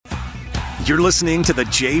You're listening to The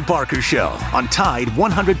Jay Barker Show on Tide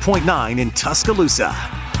 100.9 in Tuscaloosa.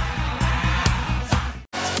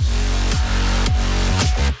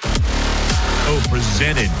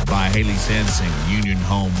 Presented by Haley Sansing, Union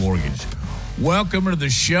Home Mortgage. Welcome to the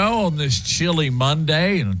show on this chilly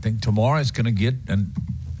Monday, and I think tomorrow it's going to get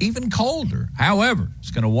even colder. However, it's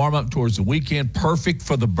going to warm up towards the weekend, perfect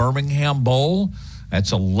for the Birmingham Bowl.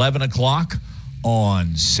 That's 11 o'clock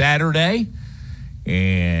on Saturday,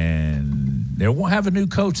 and they won't have a new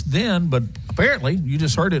coach then, but apparently, you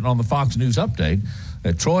just heard it on the Fox News update,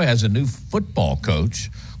 that Troy has a new football coach.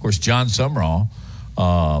 Of course, John Sumrall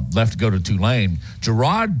left to go to Tulane.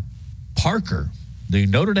 Gerard Parker, the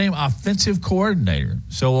Notre Dame offensive coordinator.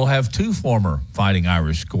 So we'll have two former Fighting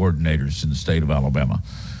Irish coordinators in the state of Alabama.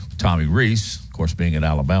 Tommy Rees, of course, being at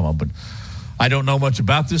Alabama, but I don't know much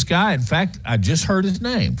about this guy. In fact, I just heard his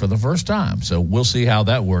name for the first time. So we'll see how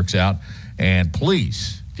that works out. And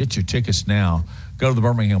please get your tickets now. Go to the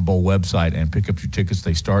Birmingham Bowl website and pick up your tickets.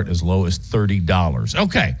 They start as low as $30.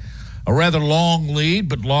 Okay, a rather long lead,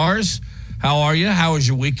 but Lars, how are you? How was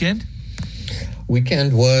your weekend?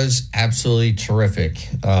 Weekend was absolutely terrific.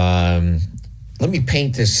 Let me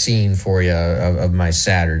paint this scene for you of my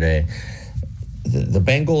Saturday. The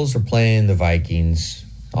Bengals are playing the Vikings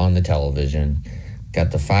on the television. Got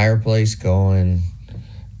the fireplace going.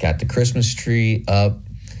 Got the Christmas tree up.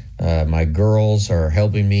 My girls are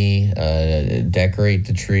helping me decorate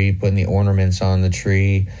the tree, putting the ornaments on the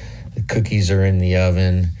tree. The cookies are in the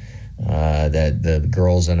oven that the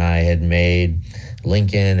girls and I had made.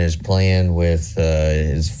 Lincoln is playing with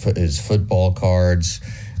his football cards,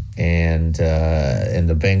 and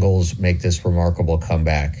the Bengals make this remarkable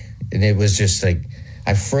comeback. And it was just like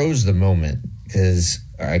I froze the moment because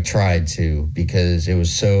I tried to, because it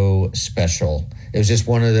was so special. It was just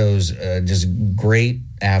one of those just great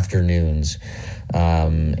afternoons.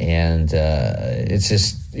 It's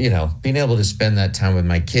just, being able to spend that time with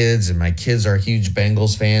my kids, and my kids are huge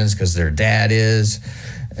Bengals fans because their dad is.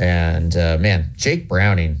 And, Jake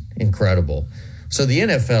Browning, incredible. So the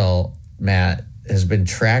NFL, Matt, has been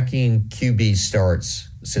tracking QB starts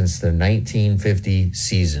since the 1950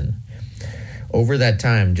 season. Over that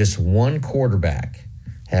time, just one quarterback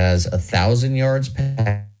has 1,000 yards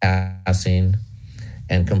passing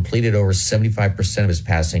and completed over 75% of his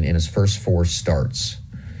passing in his first four starts.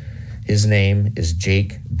 His name is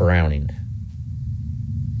Jake Browning.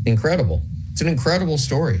 Incredible. It's an incredible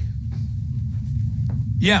story.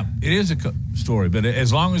 Yeah, it is a story, but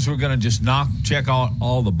as long as we're going to just check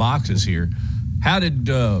all the boxes here, how did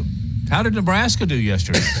Nebraska do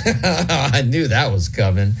yesterday? I knew that was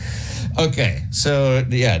coming. Okay, so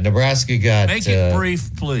Nebraska got... Make it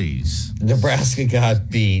brief, please. Nebraska got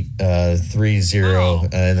beat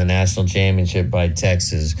 3-0 in the national championship by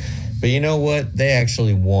Texas. But you know what? They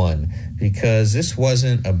actually won, because this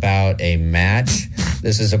wasn't about a match.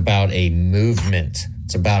 This is about a movement.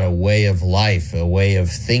 It's about a way of life, a way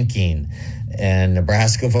of thinking. And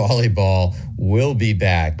Nebraska volleyball will be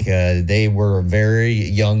back. They were a very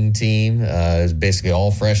young team. It was basically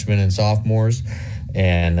all freshmen and sophomores.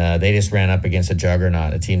 And they just ran up against a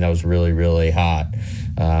juggernaut, a team that was really, really hot.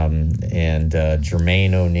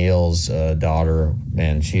 Jermaine O'Neal's daughter,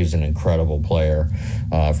 man, she's an incredible player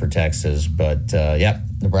for Texas. But,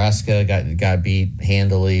 Nebraska got beat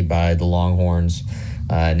handily by the Longhorns.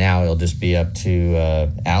 Now it'll just be up to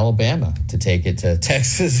Alabama to take it to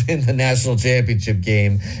Texas in the national championship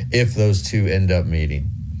game if those two end up meeting.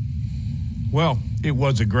 Well, it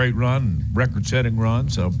was a great run, record-setting run,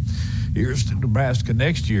 so here's to Nebraska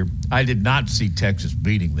next year. I did not see Texas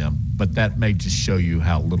beating them, but that may just show you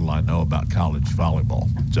how little I know about college volleyball.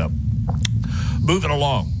 So, moving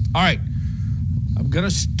along. All right, I'm going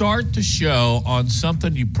to start the show on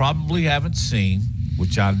something you probably haven't seen,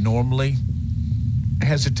 which I normally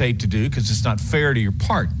hesitate to do because it's not fair to your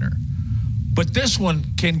partner. But this one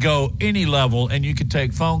can go any level, and you can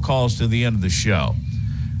take phone calls to the end of the show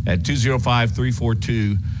at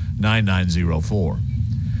 205-342-9904.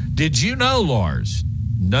 Did you know, Lars,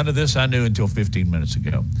 none of this I knew until 15 minutes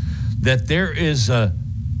ago, that there is a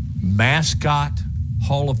mascot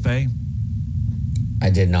Hall of Fame? I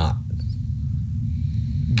did not.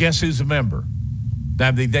 Guess who's a member?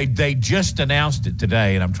 They just announced it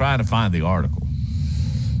today, and I'm trying to find the article.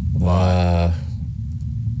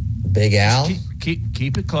 Big Al?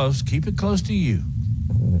 Keep it close. Keep it close to you.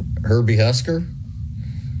 Herbie Husker?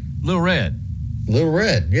 Little Red. Little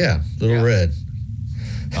Red, yeah. Little Red.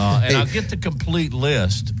 And I'll get the complete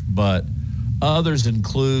list, but others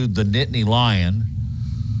include the Nittany Lion,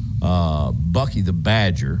 Bucky the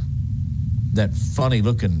Badger, that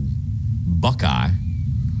funny-looking Buckeye,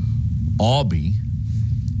 Aubie,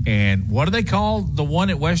 And what do they call the one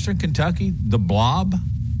at Western Kentucky? The Blob?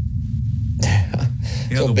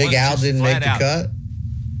 So Big Al didn't make the cut?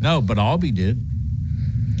 No, but Albee did.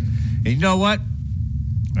 And you know what?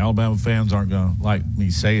 Alabama fans aren't going to like me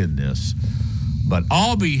saying this, but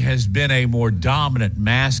Albee has been a more dominant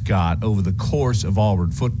mascot over the course of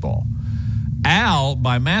Auburn football. Al,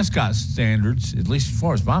 by mascot standards, at least as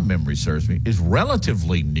far as my memory serves me, is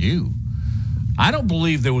relatively new. I don't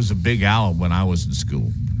believe there was a Big Al when I was in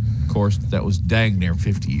school. Of course, that was dang near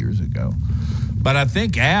 50 years ago. But I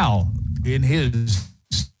think Al, in his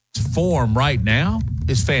form right now,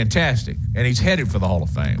 is fantastic, and he's headed for the Hall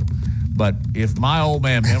of Fame. But if my old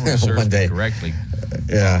man memory serves me correctly,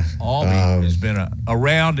 Albee has been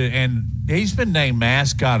around, and he's been named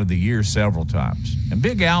Mascot of the Year several times. And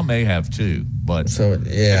Big Al may have too. But if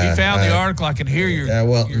you found the article, I can hear your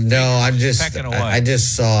I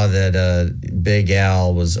just saw that Big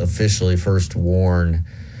Al was officially first worn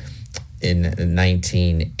in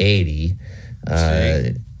 1980.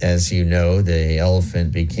 As you know, the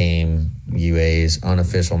elephant became UA's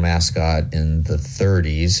unofficial mascot in the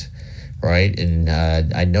 30s, right? And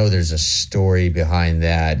I know there's a story behind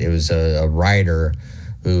that. It was a writer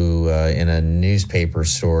who, in a newspaper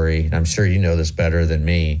story, and I'm sure you know this better than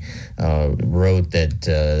me, wrote that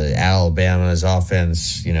Alabama's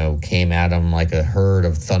offense, came at them like a herd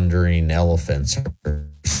of thundering elephants or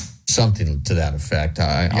something to that effect.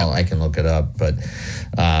 I can look it up, but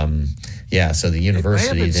so the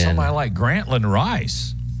university it may have been then somebody like Grantland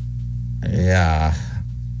Rice,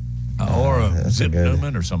 or Zip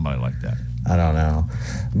Newman or somebody like that. I don't know,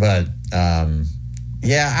 but I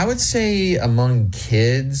would say among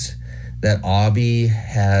kids that Albee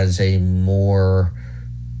has a more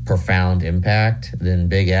profound impact than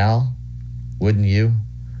Big Al. Wouldn't you?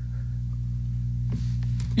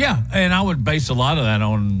 Yeah, and I would base a lot of that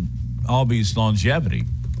on Albee's longevity.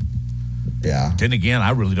 Yeah. Then again, I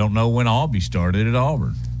really don't know when Albee started at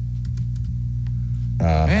Auburn.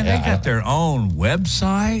 They got their own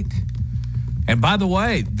website. And by the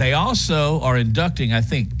way, they also are inducting, I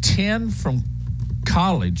think, 10 from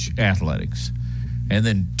college athletics and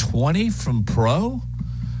then 20 from pro.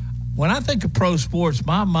 When I think of pro sports,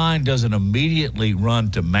 my mind doesn't immediately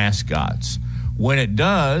run to mascots. When it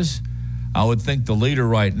does, I would think the leader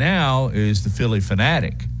right now is the Philly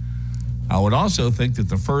Fanatic. I would also think that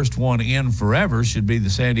the first one in forever should be the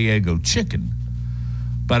San Diego Chicken.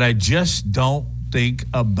 But I just don't think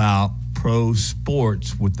about pro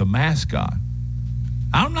sports with the mascot.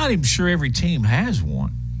 I'm not even sure every team has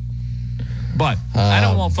one. But I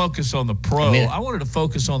don't want to focus on the pro. I wanted to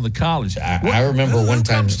focus on the college. I remember one time. What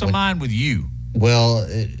comes to mind with you? Well,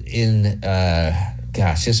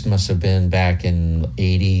 this must have been back in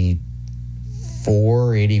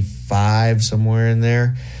 84, 85, somewhere in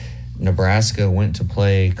there. Nebraska went to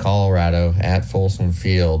play Colorado at Folsom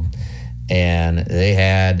Field, and they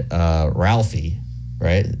had Ralphie,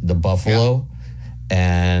 right, the Buffalo,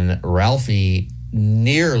 and Ralphie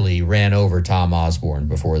nearly ran over Tom Osborne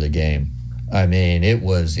before the game. I mean, it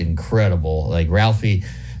was incredible. Like Ralphie,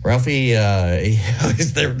 there's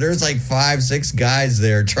like 5-6 guys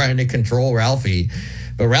there trying to control Ralphie,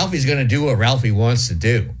 but Ralphie's going to do what Ralphie wants to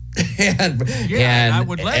do. and I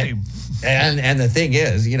would let him. And the thing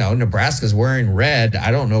is, Nebraska's wearing red.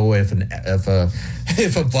 I don't know if a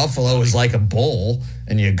buffalo is like a bull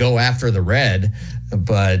and you go after the red,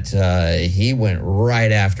 but he went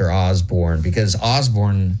right after Osborne because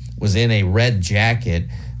Osborne was in a red jacket.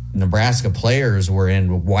 Nebraska players were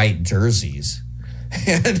in white jerseys.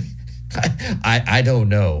 And I don't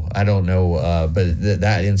know. But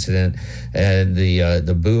that incident and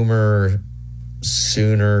the Boomer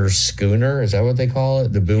Sooner Schooner, is that what they call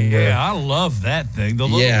it? The Boomer. Yeah, I love that thing. The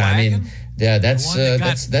little wagon.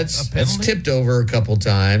 That's tipped over a couple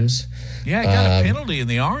times. Yeah, it got a penalty in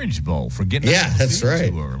the Orange Bowl for getting out the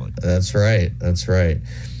field too early. That's right.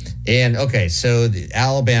 And okay, so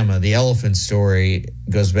Alabama, the elephant story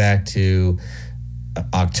goes back to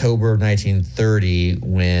October of 1930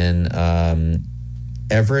 when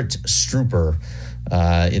Everett Strooper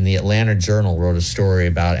in the Atlanta Journal wrote a story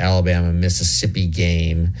about Alabama-Mississippi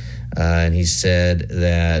game, and he said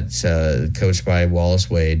that coached by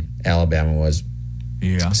Wallace Wade, Alabama was.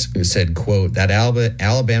 Yeah. Said, quote, that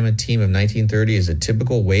Alabama team of 1930 is a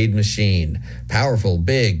typical Wade machine. Powerful,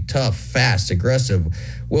 big, tough, fast, aggressive,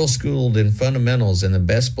 well-schooled in fundamentals, and the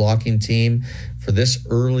best blocking team for this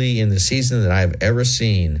early in the season that I have ever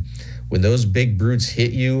seen. When those big brutes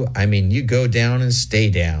hit you, I mean, you go down and stay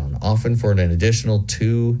down, often for an additional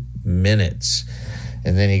 2 minutes.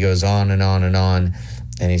 And then he goes on and on and on.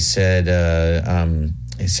 And he said,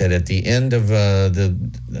 He said at the end of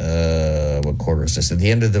what quarter is this? At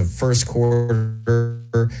the end of the first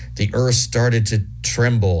quarter, the earth started to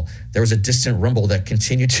tremble. There was a distant rumble that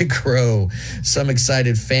continued to grow. Some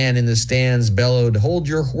excited fan in the stands bellowed, "Hold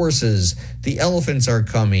your horses. The elephants are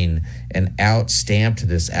coming," and out stamped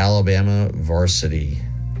this Alabama varsity.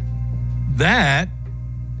 That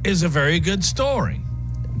is a very good story.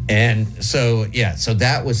 And so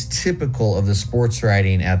that was typical of the sports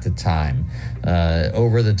writing at the time.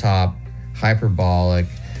 Over the top, hyperbolic,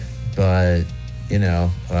 but I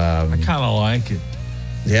kind of like it.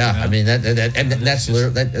 Yeah, I mean that's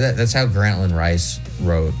how Grantland Rice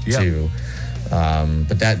wrote too.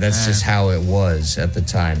 But that's just how it was at the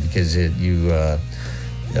time, because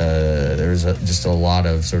there's just a lot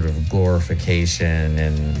of sort of glorification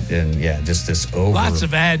and just this lots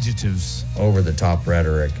of adjectives, over the top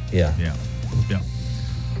rhetoric. Yeah.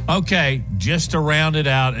 Okay, just to round it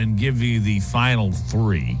out and give you the final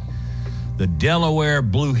three, the Delaware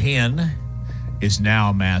Blue Hen is now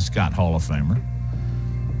a mascot Hall of Famer.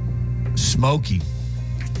 Smokey,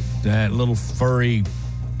 that little furry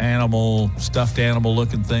animal, stuffed animal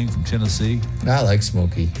looking thing from Tennessee. I like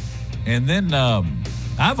Smokey. And then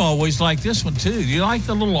I've always liked this one too. Do you like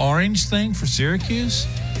the little orange thing for Syracuse?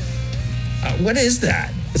 What is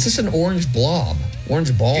that? Is this an orange blob?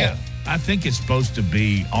 Orange ball? Yeah, I think it's supposed to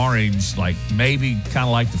be orange, like maybe kind of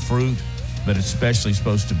like the fruit, but it's especially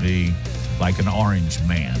supposed to be like an orange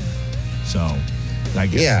man. So, I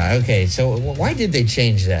guess. Yeah, okay. So why did they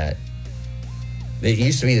change that? It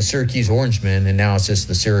used to be the Syracuse Orangemen, and now it's just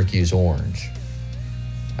the Syracuse Orange.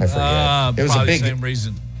 I forget. It was a big same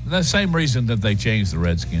reason. The same reason that they changed the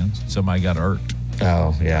Redskins. Somebody got irked.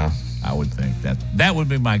 Oh, yeah. I would think that would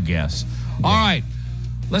be my guess. Yeah. All right.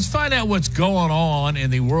 Let's find out what's going on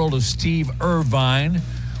in the world of Steve Irvine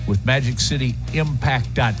with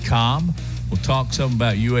MagicCityImpact.com. We'll talk some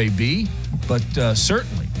about UAB, but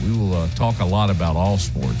certainly we will talk a lot about all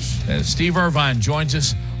sports as Steve Irvine joins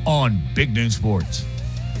us on Big Noon Sports.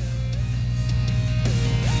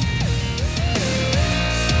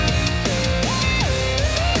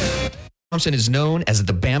 Thompson is known as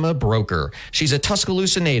the Bama Broker. She's a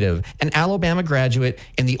Tuscaloosa native, an Alabama graduate,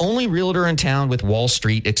 and the only realtor in town with Wall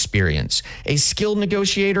Street experience. A skilled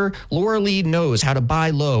negotiator, Laura Lee knows how to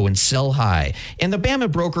buy low and sell high. And the Bama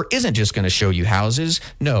Broker isn't just going to show you houses.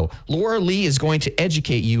 No, Laura Lee is going to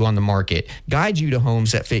educate you on the market, guide you to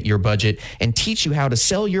homes that fit your budget, and teach you how to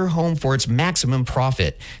sell your home for its maximum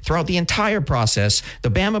profit. Throughout the entire process, the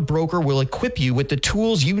Bama Broker will equip you with the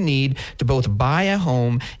tools you need to both buy a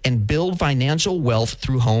home and build financial wealth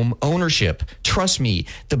through home ownership. Trust me,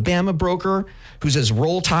 the Bama Broker, who's as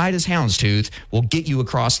roll tide as houndstooth, will get you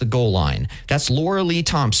across the goal line. That's Laura Lee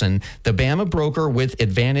Thompson, the Bama Broker with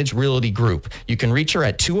Advantage Realty Group. You can reach her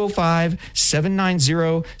at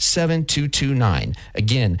 205-790-7229.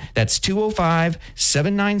 Again, that's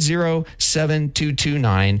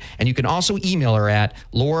 205-790-7229. And you can also email her at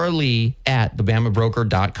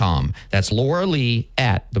lauralee@thebamabroker.com. That's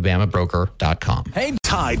lauralee@thebamabroker.com. Hey,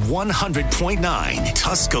 Tide 100.9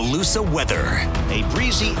 Tuscaloosa weather. A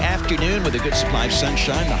breezy afternoon with a good supply of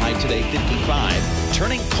sunshine. The high today 55.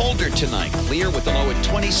 Turning colder tonight. Clear with the low at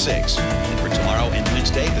 26. And for tomorrow and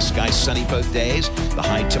Wednesday, the sky's sunny both days. The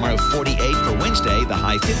high tomorrow 48. For Wednesday, the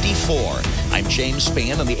high 54. I'm James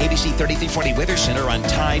Spann on the ABC 3340 Weather Center on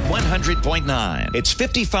Tide 100.9. It's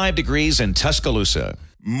 55 degrees in Tuscaloosa.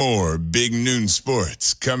 More Big Noon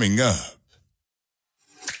Sports coming up.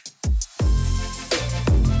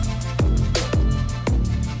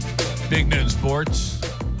 Big Noon Sports,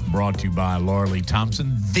 brought to you by Laura Lee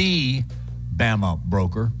Thompson, the Bama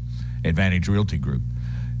Broker, Advantage Realty Group.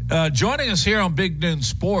 Joining us here on Big Noon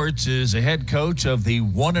Sports is a head coach of the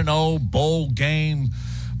 1-0 bowl game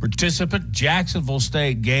participant, Jacksonville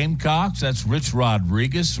State Gamecocks. That's Rich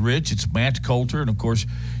Rodriguez. Rich, it's Matt Coulter. And, of course,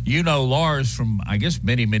 you know Lars from, I guess,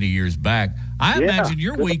 many, many years back. I imagine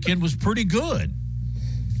your weekend was pretty good.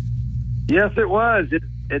 Yes, it was.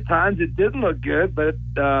 At times it didn't look good, but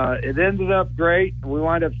it ended up great. We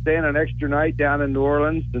wound up staying an extra night down in New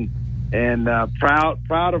Orleans, and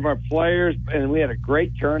proud of our players. And we had a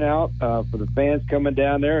great turnout for the fans coming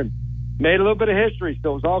down there and made a little bit of history,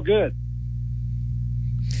 so it was all good.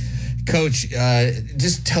 Coach,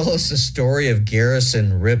 just tell us the story of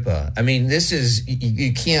Garrison Ripa. I mean, this is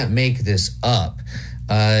you can't make this up.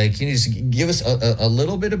 Can you just give us a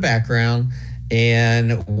little bit of background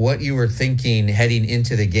and what you were thinking heading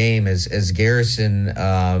into the game as Garrison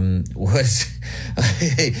was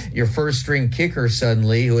your first string kicker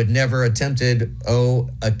suddenly, who had never attempted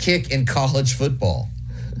a kick in college football?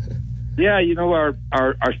 Yeah,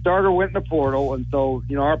 our starter went in the portal, and so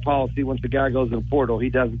our policy, once the guy goes in the portal, he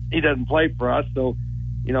doesn't play for us. So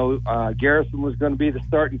Garrison was going to be the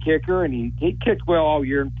starting kicker, and he kicked well all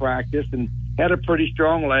year in practice and had a pretty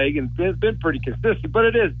strong leg and been pretty consistent. But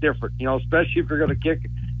it is different, especially if you're going to kick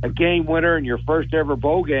a game winner in your first ever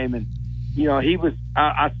bowl game. And he was.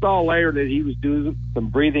 I saw later that he was doing some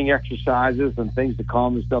breathing exercises and things to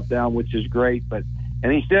calm himself down, which is great.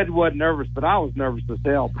 And he said he wasn't nervous, but I was nervous as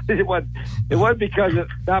hell. But it wasn't because of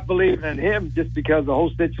not believing in him, just because the whole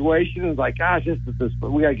situation is like, gosh,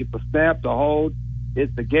 we got to get the snap, the hold.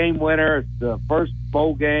 It's the game winner. It's the first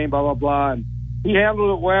bowl game, blah, blah, blah. And he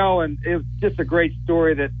handled it well, and it was just a great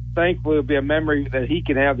story that thankfully will be a memory that he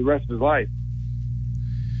can have the rest of his life.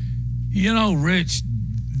 Rich,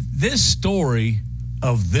 this story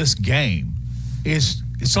of this game it's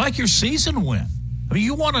like your season win. I mean,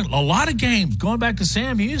 you won a lot of games going back to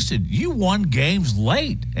Sam Houston. You won games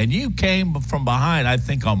late, and you came from behind, I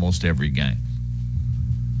think, almost every game.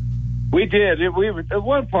 We did.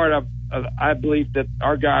 One part of I believe that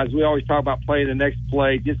our guys, we always talk about playing the next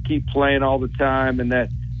play, just keep playing all the time, and that,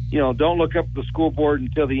 don't look up the scoreboard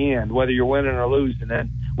until the end, whether you're winning or losing. And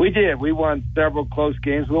we did. We won several close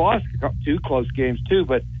games. We lost 2 close games too,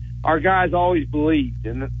 but our guys always believed.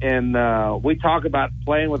 And we talk about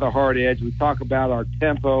playing with a hard edge. We talk about our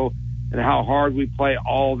tempo and how hard we play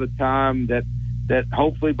all the time, that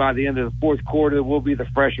hopefully by the end of the fourth quarter we'll be the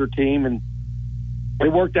fresher team. And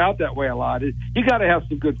it worked out that way a lot. You got to have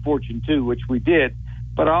some good fortune too, which we did.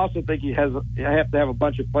 But I also think you have to have a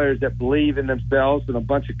bunch of players that believe in themselves and a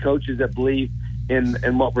bunch of coaches that believe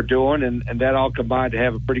in what we're doing, and that all combined to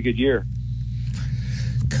have a pretty good year.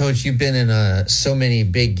 Coach, you've been in so many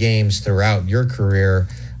big games throughout your career.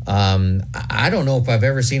 I don't know if I've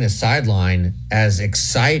ever seen a sideline as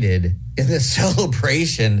excited in the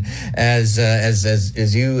celebration as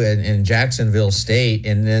you in Jacksonville State.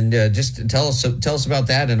 And then just tell us about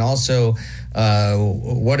that, and also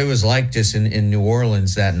what it was like just in New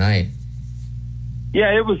Orleans that night.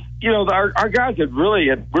 Yeah, it was. Our guys had really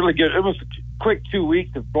good. It was a quick 2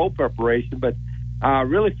 weeks of bowl preparation, but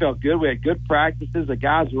really felt good. We had good practices. The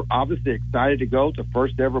guys were obviously excited to go to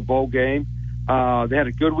first ever bowl game. They had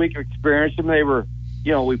a good week of experience, and they were,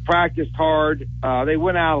 we practiced hard. They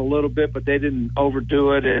went out a little bit, but they didn't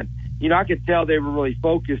overdo it. And, I could tell they were really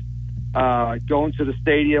focused going to the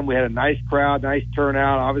stadium. We had a nice crowd, nice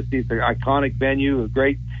turnout. Obviously, it's an iconic venue, a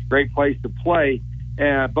great place to play.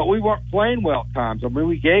 But we weren't playing well at times. I mean,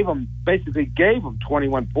 we basically gave them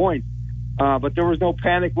 21 points. But there was no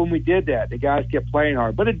panic when we did that. The guys kept playing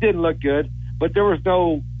hard. But it didn't look good. But there was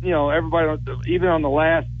no, everybody, even on the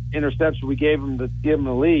last interception we gave them to give them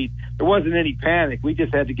the lead, there wasn't any panic. We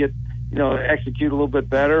just had to get, execute a little bit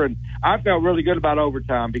better. And I felt really good about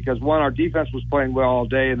overtime because, one, our defense was playing well all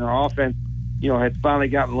day, and our offense, had finally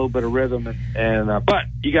gotten a little bit of rhythm. But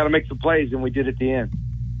you got to make some plays, and we did at the end.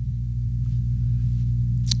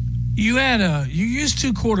 You used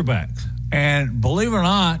 2 quarterbacks, and believe it or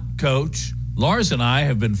not, Coach, Lars and I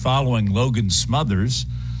have been following Logan Smothers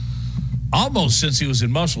almost since he was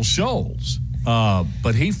in Muscle Shoals.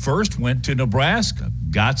 But he first went to Nebraska,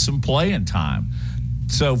 got some playing time.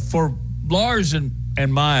 So for Lars and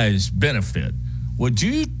my benefit, would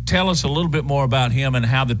you tell us a little bit more about him and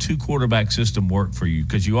how the 2 quarterback system worked for you?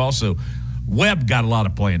 Because Webb got a lot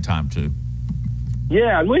of playing time too.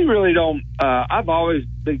 Yeah, we really don't. I've always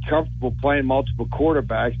been comfortable playing multiple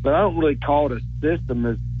quarterbacks, but I don't really call it a system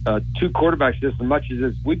as a 2 quarterback system much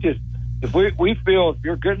as we feel if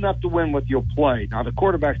you're good enough to win with your play. Now, the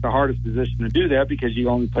quarterback's the hardest position to do that because you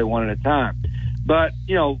only play one at a time. But,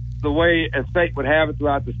 the way as fate would have it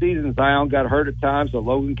throughout the season, Zion got hurt at times, so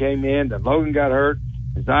Logan came in, then Logan got hurt,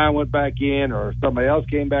 and Zion went back in, or somebody else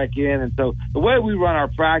came back in. And so the way we run our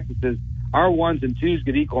practices, our 1s and 2s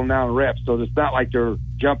get equal amount of reps, so it's not like they're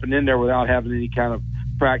jumping in there without having any kind of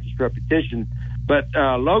practice repetition. But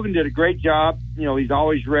Logan did a great job. He's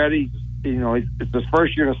always ready. It's his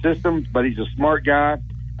first year in the system, but he's a smart guy,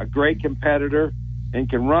 a great competitor, and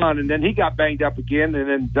can run. And then he got banged up again, and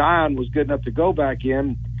then Zion was good enough to go back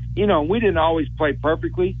in. We didn't always play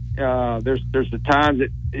perfectly. There's the times that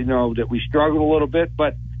that we struggled a little bit,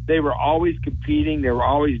 but they were always competing. They were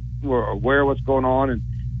always aware of what's going on,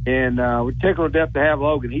 and we're tickled to death to have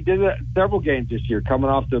Logan. He did that in several games this year, coming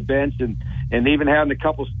off the bench and even having a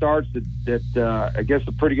couple starts that against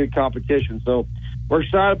a pretty good competition. So we're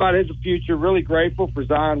excited about his future, really grateful for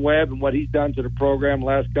Zion Webb and what he's done to the program the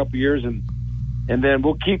last couple of years, and then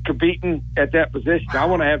we'll keep competing at that position. I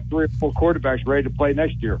want to have 3 or 4 quarterbacks ready to play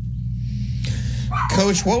next year.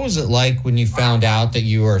 Coach, what was it like when you found out that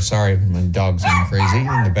you were, sorry, my dog's going crazy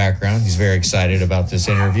in the background. He's very excited about this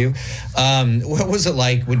interview. What was it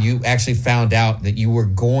like when you actually found out that you were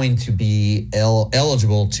going to be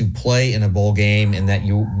eligible to play in a bowl game and that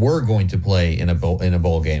you were going to play in a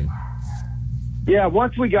bowl game? Yeah,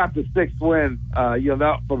 once we got the 6th win,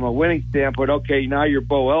 from a winning standpoint, okay, now you're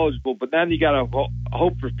bowl eligible, but then you got to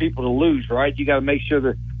hope for people to lose, right? You got to make sure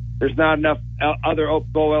that there's not enough other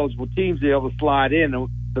bowl eligible teams to be able to slide in. And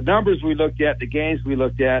the numbers we looked at, the games we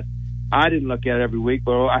looked at, I didn't look at it every week,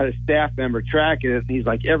 but I had a staff member tracking it, and he's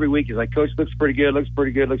like, every week, he's like, Coach, looks pretty good.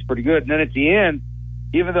 And then at the end,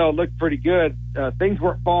 even though it looked pretty good, things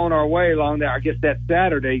weren't falling our way along there. I guess that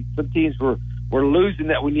Saturday, some teams were losing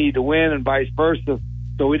that we needed to win and vice versa.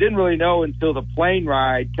 So we didn't really know until the plane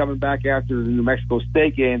ride coming back after the New Mexico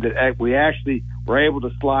State game that we actually were able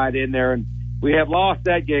to slide in there. And we had lost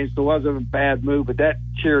that game, so it wasn't a bad move, but that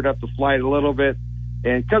cheered up the flight a little bit.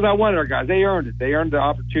 And because I wanted our guys, they earned it. They earned the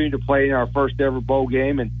opportunity to play in our first ever bowl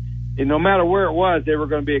game. And no matter where it was, they were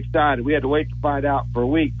going to be excited. We had to wait to find out for a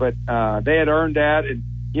week, but they had earned that. And,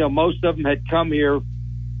 most of them had come here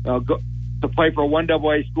to play for a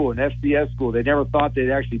 1AA school, an FCS school. They never thought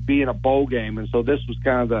they'd actually be in a bowl game. And so this was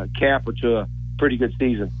kind of the capper to a pretty good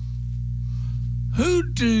season. Who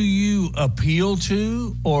do you appeal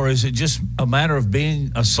to, or is it just a matter of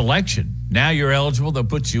being a selection? Now you're eligible, they'll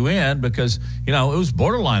put you in because, it was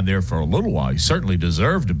borderline there for a little while. You certainly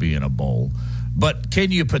deserve to be in a bowl. But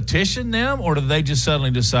can you petition them, or do they just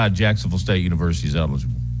suddenly decide Jacksonville State University is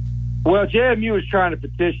eligible? Well, JMU was trying to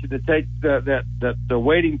petition to take the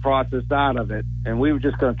waiting process out of it, and we were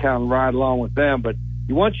just going to kind of ride along with them. But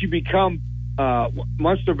once there becomes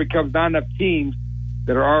not enough teams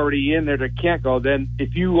that are already in there that can't go, then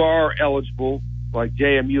if you are eligible, like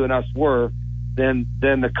JMU and us were, then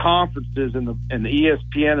the conferences and the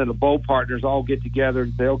ESPN and the bowl partners all get together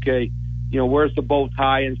and say, okay, where's the bowl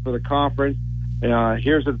tie-ins for the conference?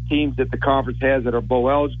 Here's the teams that the conference has that are bowl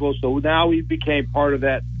eligible. So now we became part of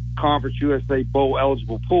that Conference USA bowl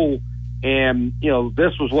eligible pool. And,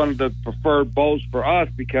 this was one of the preferred bowls for us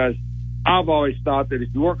because I've always thought that if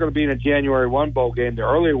you weren't going to be in a January 1 bowl game, the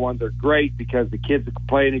earlier ones are great because the kids can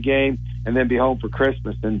play in a game and then be home for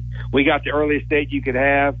Christmas. And we got the earliest date you could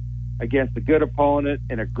have against a good opponent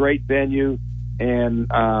in a great venue, and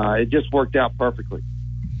it just worked out perfectly.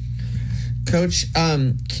 Coach,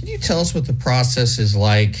 can you tell us what the process is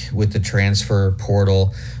like with the transfer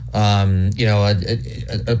portal?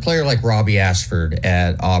 A player like Robbie Ashford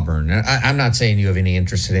at Auburn. I'm not saying you have any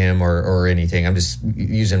interest in him or anything. I'm just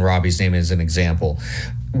using Robbie's name as an example.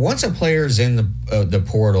 Once a player is in the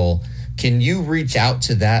portal, can you reach out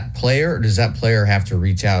to that player, or does that player have to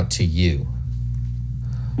reach out to you?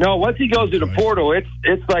 No, once he goes to the portal,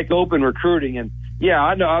 it's like open recruiting. And yeah,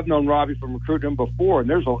 I know I've known Robbie from recruiting him before, and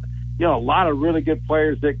there's a lot of really good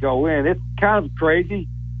players that go in. It's kind of crazy.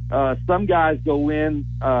 Some guys go in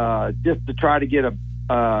just to try to get a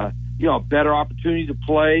better opportunity to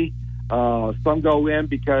play. Some go in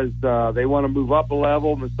because they want to move up a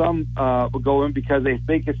level, and some will go in because they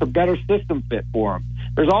think it's a better system fit for them.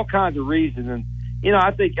 There's all kinds of reasons, and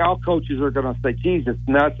I think our coaches are going to say, "Geez, it's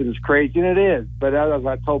nuts and it's crazy," and it is. But as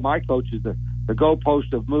I told my coaches, the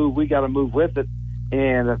goalposts have moved. We got to move with it,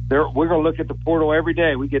 and we're going to look at the portal every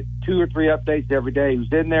day. We get 2 or 3 updates every day.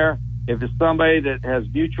 Who's in there? If it's somebody that has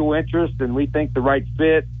mutual interest and we think the right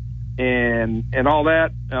fit and all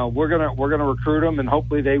that, we're gonna recruit them, and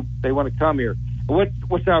hopefully they want to come here. What I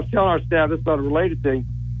was telling our staff, this is not a related thing.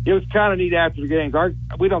 It was kind of neat after the games.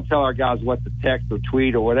 We don't tell our guys what to text or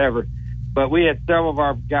tweet or whatever, but we had several of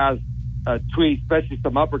our guys tweet, especially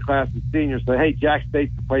some upper class and seniors, say, "Hey, Jack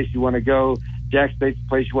State's the place you want to go. Jack State's the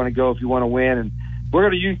place you want to go if you want to win." And we're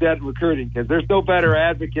going to use that in recruiting because there's no better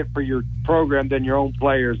advocate for your program than your own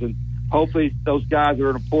players. And hopefully those guys are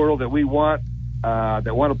in a portal that we want,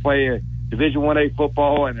 that want to play a Division 1A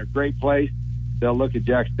football in a great place, they'll look at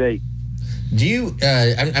Jack State. Do you,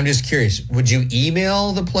 I'm just curious, would you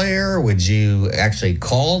email the player? Would you actually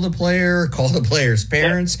call the player, call the player's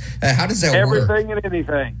parents? How does that work? Everything and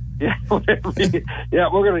anything. Yeah,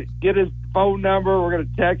 we're going to get his phone number. We're going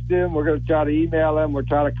to text him. We're going to try to email him. We're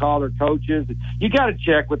trying to call their coaches. You got to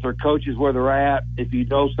check with their coaches where they're at. If you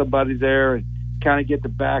know somebody there, and kind of get the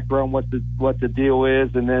background, what the deal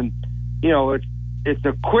is, and then it's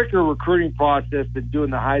a quicker recruiting process than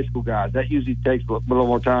doing the high school guys. That usually takes a little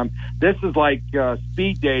more time. This is like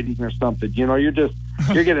speed dating or something. You're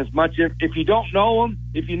getting as much. If you don't know them,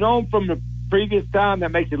 if you know them from the previous time,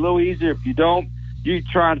 that makes it a little easier. If you don't, you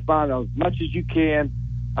try and find out as much as you can.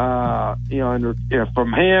 And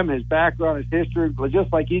from him, his background, his history,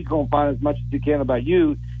 just like he's going to find as much as he can about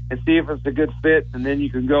you. see if it's a good fit, and then you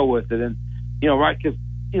can go with it. And, right, because,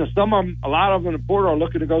 a lot of them in the portal are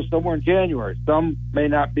looking to go somewhere in January. Some may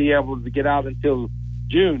not be able to get out until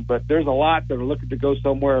June, but there's a lot that are looking to go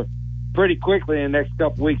somewhere pretty quickly in the next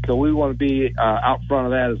couple of weeks, so we want to be out front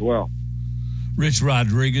of that as well. Rich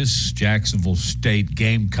Rodriguez, Jacksonville State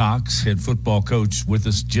Gamecocks head football coach, with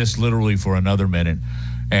us just literally for another minute.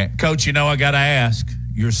 Coach, I got to ask,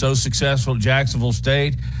 you're so successful at Jacksonville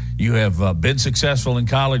State. You have been successful in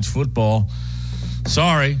college football.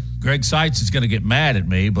 Sorry, Greg Seitz is going to get mad at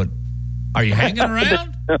me, but are you hanging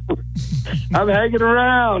around? I'm hanging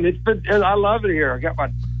around. I love it here. I got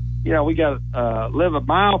we got live a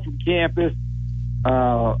mile from campus.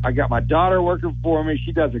 I got my daughter working for me.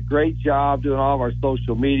 She does a great job doing all of our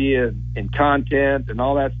social media and content and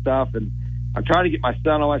all that stuff. And I'm trying to get my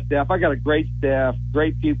son on my staff. I got a great staff,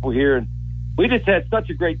 great people here. And we just had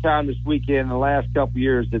such a great time this weekend in the last couple of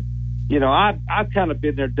years that, I've kind of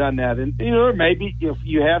been there, done that. And, maybe if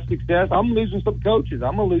you have success, I'm losing some coaches.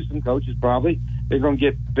 I'm going to lose some coaches probably. They're going to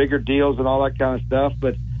get bigger deals and all that kind of stuff.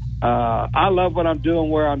 But I love what I'm doing,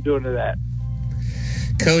 where I'm doing it at.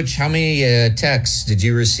 Coach, how many texts did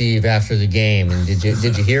you receive after the game? And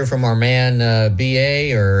did you hear from our man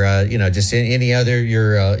BA, or just any other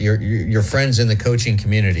your friends in the coaching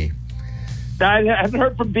community? I haven't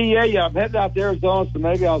heard from BA yet. I'm heading out to Arizona, so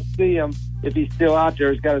maybe I'll see him if he's still out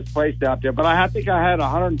there. He's got his place out there. But I think I had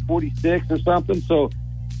 146 or something. So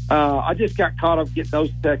I just got caught up getting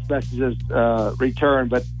those text messages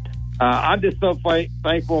returned. But I'm just so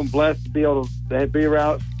thankful and blessed to be able to be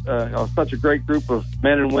around such a great group of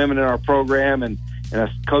men and women in our program and a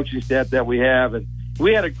coaching staff that we have. And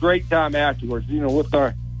we had a great time afterwards. I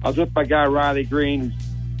was with my guy Riley Green, who's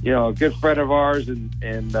a good friend of ours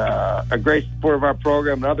and a great supporter of our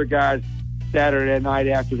program, and other guys Saturday night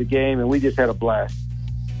after the game, and we just had a blast.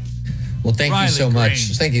 Well, thank you so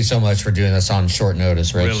much. Thank you so much for doing this on short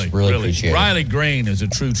notice, Rich. Really appreciate it. Riley Green is a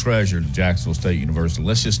true treasure to Jacksonville State University.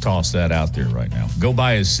 Let's just toss that out there right now. Go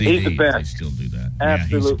buy his CD. He's the best. They still do that.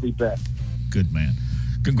 Absolutely best. Good man.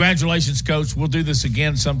 Congratulations, Coach. We'll do this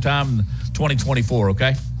again sometime in 2024,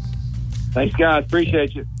 okay? Thanks, guys.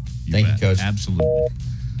 Appreciate you. Thank you, Coach. Absolutely.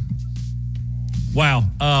 Wow,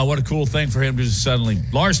 what a cool thing for him to just suddenly.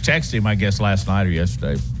 Lars texted him, I guess, last night or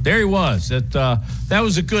yesterday. There he was. That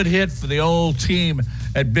was a good hit for the old team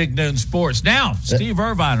at Big Noon Sports. Now, Steve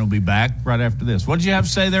Irvine will be back right after this. What did you have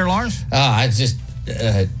to say there, Lars? It's just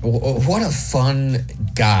what a fun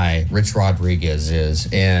guy Rich Rodriguez is,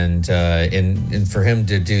 and for him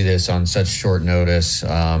to do this on such short notice,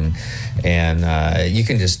 and you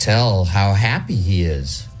can just tell how happy he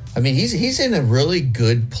is. I mean, he's in a really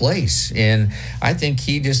good place, and I think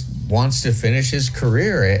he just wants to finish his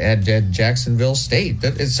career at Jacksonville State.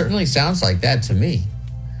 It certainly sounds like that to me.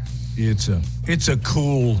 It's a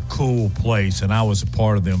cool place, and I was a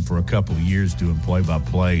part of them for a couple of years doing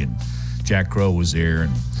play-by-play, and Jack Crow was there,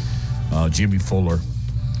 and Jimmy Fuller,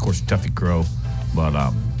 of course, Tuffy Crow, but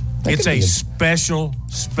it's a special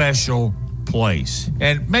place.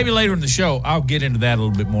 And maybe later in the show, I'll get into that a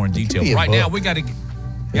little bit more in detail. Right now, we got to.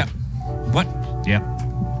 Yeah. What? Yeah.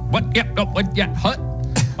 What? Yep. Yeah. Oh, what? Yeah. What?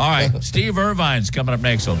 All right. Steve Irvine's coming up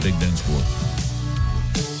next on Big Noon Sports.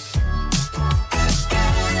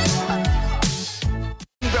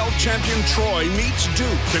 Belt champion Troy meets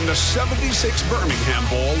Duke in the 76 Birmingham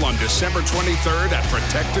Bowl on December 23rd at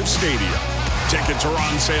Protective Stadium. Tickets are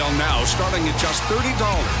on sale now, starting at just $30.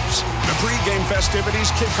 The pregame festivities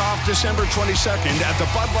kick off December 22nd at the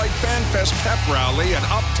Bud Light Fan Fest Pep Rally in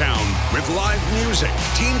Uptown with live music,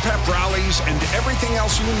 team pep rallies, and everything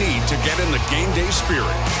else you need to get in the game day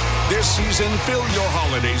spirit. This season, fill your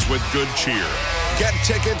holidays with good cheer. Get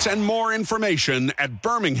tickets and more information at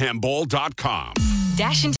birminghambowl.com.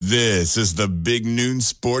 This is the Big Noon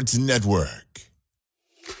Sports Network.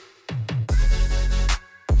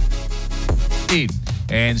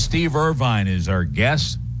 And Steve Irvine is our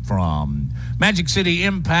guest from Magic City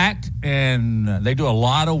Impact, and they do a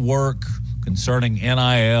lot of work concerning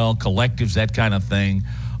NIL, collectives, that kind of thing,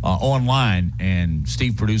 online. And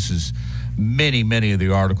Steve produces many of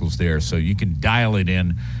the articles there, so you can dial it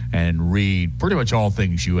in and read pretty much all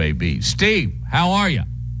things UAB. Steve, how are you?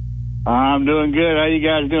 I'm doing good. How you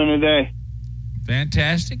guys doing today?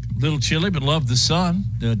 Fantastic. A little chilly, but love the sun.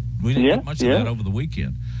 We didn't get much of that over the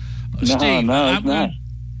weekend. Steve,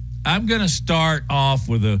 I'm going to start off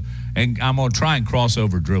with and I'm going to try and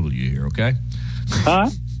crossover dribble you here, okay? Huh?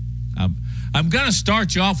 I'm going to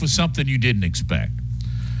start you off with something you didn't expect.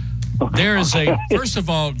 There is first of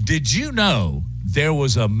all, did you know there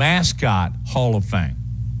was a mascot Hall of Fame?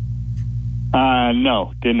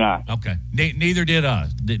 No, did not. Okay. Neither did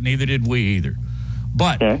us. Neither did we either.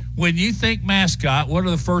 But when you think mascot, what are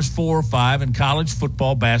the first 4 or 5 in college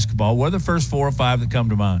football, basketball? What are the first 4 or 5 that come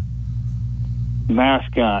to mind?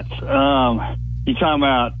 Mascots. You talking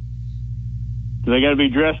about, do they got to be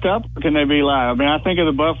dressed up or can they be live? I mean, I think of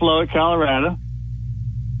the Buffalo at Colorado.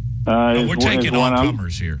 We're taking all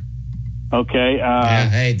comers here. Okay.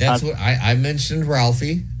 Hey, that's what I mentioned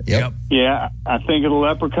Ralphie. Yep. Yeah, I think of the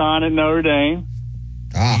Leprechaun at Notre Dame.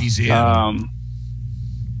 Easy.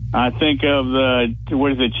 I think of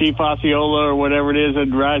Chief Osceola or whatever it is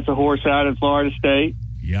that rides the horse out at Florida State.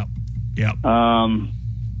 Yep.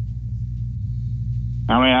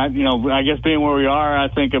 I guess being where we are, I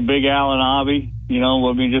think of Big Al and Avi.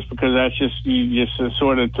 Just because that's just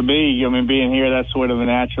sort of, to me, being here, that's sort of a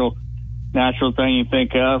natural thing you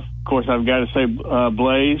think of. Of course, I've got to say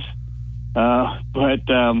Blaze, but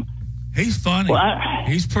he's funny.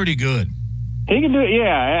 He's pretty good. He can do it.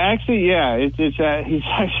 Yeah, actually, yeah. He's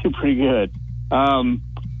actually pretty good. I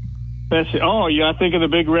think of the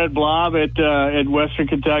big red blob at Western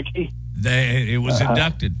Kentucky. It was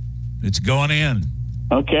inducted. It's going in.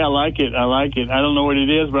 Okay, I like it. I don't know what it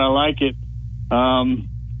is, but I like it.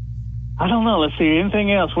 I don't know. Let's see.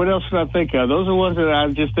 Anything else? What else should I think of? Those are ones that I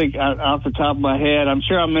just think off the top of my head. I'm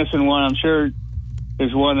sure I'm missing one. I'm sure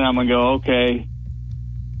there's one that I'm going to go, okay.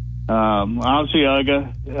 Obviously,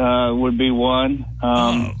 Uga would be one.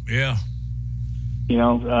 Yeah.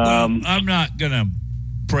 I'm not going to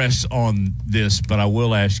press on this, but I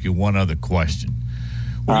will ask you one other question.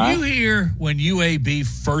 Were you here when UAB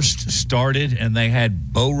first started and they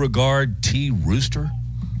had Beauregard T. Rooster?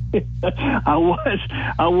 I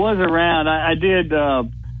was around. I did. I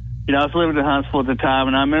was living in Huntsville at the time,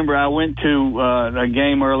 and I remember I went to a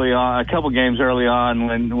couple games early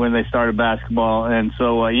on when they started basketball, and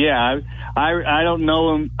so I don't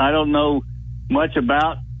know him. I don't know much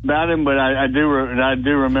about him, but I do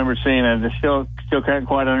remember seeing it. I still can't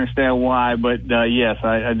quite understand why, but yes,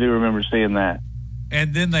 I do remember seeing that.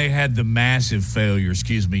 And then they had the massive failure.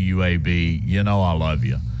 Excuse me, UAB. You know I love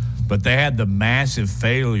you. But they had the massive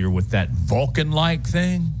failure with that Vulcan-like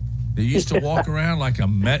thing. They used to walk around like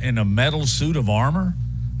in a metal suit of armor.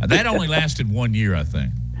 That only lasted 1 year, I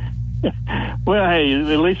think. Well, hey,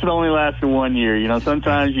 at least it only lasted 1 year.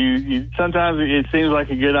 Sometimes sometimes it seems like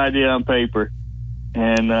a good idea on paper,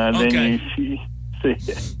 and then you see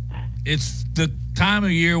it. It's the time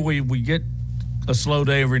of year we get a slow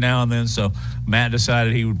day every now and then, so Matt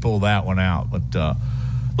decided he would pull that one out. But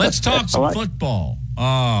let's talk some football.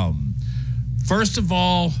 First of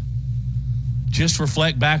all, just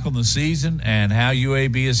reflect back on the season and how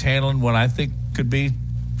UAB is handling what I think could be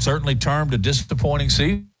certainly termed a disappointing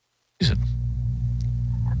season.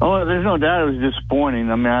 Oh, there's no doubt it was disappointing.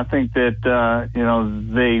 I mean, I think that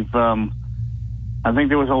I think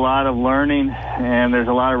there was a lot of learning and there's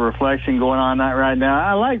a lot of reflection going on that right now.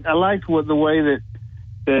 I liked the way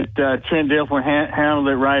that Trent Dilfer handled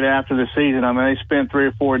it right after the season. I mean, they spent 3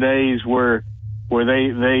 or 4 days where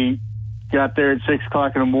they got there at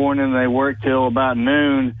 6:00 in the morning and they worked till about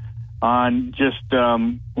noon on just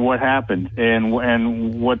what happened and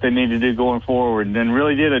what they need to do going forward, and then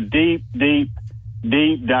really did a deep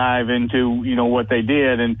dive into what they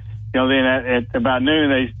did. And then at about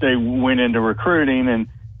noon they went into recruiting and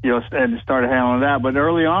and started handling that. But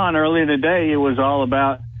early in the day, it was all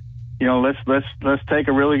about let's take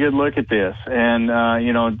a really good look at this, and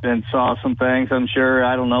and saw some things. I'm sure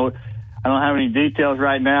I don't have any details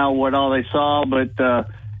right now what all they saw, but I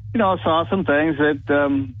saw some things that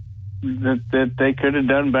they could have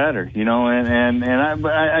done better. And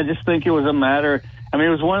I just think it was a matter. I mean,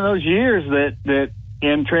 it was one of those years that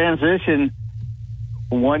in transition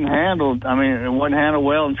wasn't handled. I mean, it wasn't handled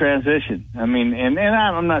well in transition. I mean, and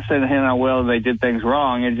I'm not saying handled well. They did things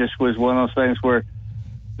wrong. It just was one of those things where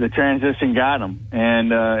the transition got them,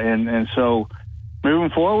 and so.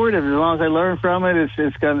 Moving forward, as long as they learn from it,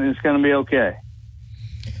 it's gonna be okay.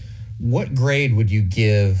 What grade would you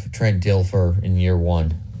give Trent Dilfer in year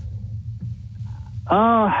one?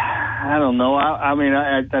 I don't know. I mean,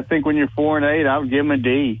 I think when you're 4-8, I would give him a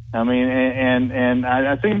D. I mean, and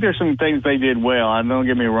I think there's some things they did well. Don't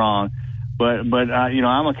get me wrong, but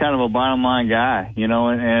I'm a kind of a bottom line guy.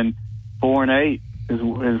 And 4-8 is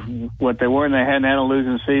what they were, and they hadn't had a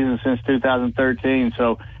losing season since 2013.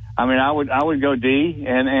 So. I mean, I would go D,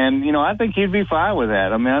 and I think he'd be fine with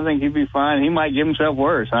that. I mean, I think he'd be fine. He might give himself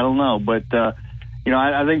worse. I don't know, but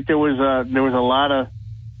I think there was a lot of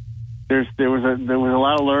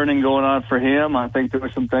learning going on for him. I think there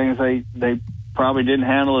were some things they probably didn't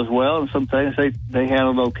handle as well, and some things they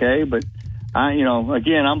handled okay. But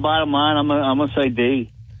again, I'm bottom line. I'm gonna say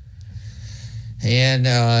D. And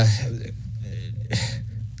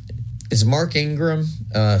is Mark Ingram,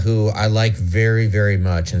 who I like very, very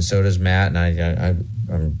much, and so does Matt, and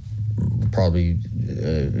I'm probably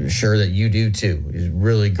sure that you do too. He's a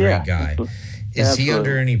really great guy. Is he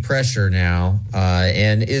under any pressure now?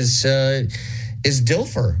 And is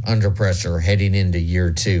Dilfer under pressure heading into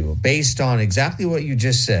year 2? Based on exactly what you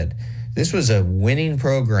just said, this was a winning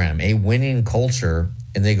program, a winning culture,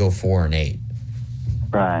 and they go 4-8.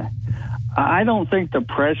 Right. I don't think the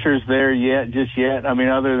pressure's there just yet. I mean,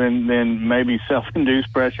 other than maybe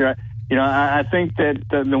self-induced pressure. I think that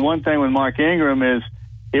the one thing with Mark Ingram is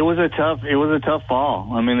it was a tough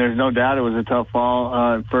fall. I mean, there's no doubt it was a tough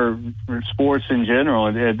fall for sports in general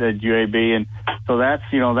at UAB, and so that's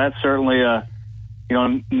certainly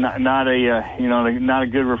not a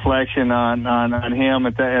good reflection on him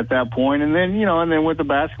at that point. And then with the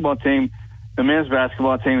basketball team, the men's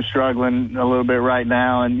basketball team struggling a little bit right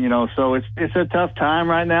now, and so it's a tough time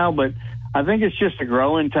right now. But I think it's just a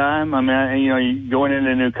growing time. I mean, you're going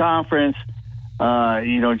into a new conference.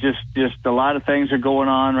 Just a lot of things are going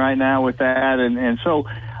on right now with that, and so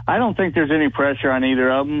I don't think there's any pressure on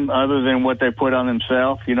either of them other than what they put on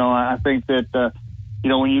themselves. I think that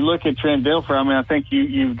when you look at Trent Dilfer, I mean, I think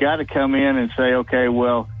you've got to come in and say, okay,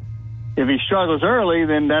 well, if he struggles early,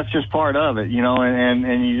 then that's just part of it,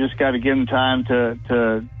 and you just got to give him time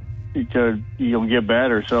to get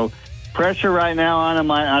better. So pressure right now on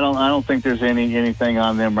him, I don't think there's anything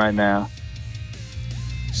on them right now.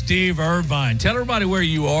 Steve Irvine, tell everybody where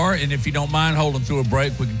you are, and if you don't mind holding through a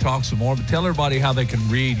break, we can talk some more, but tell everybody how they can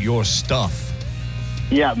read your stuff.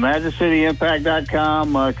 Yeah,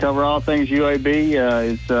 MagicCityImpact.com, cover all things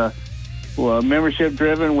UAB. It's membership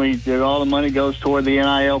driven. All the money goes toward the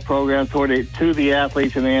NIL program, to the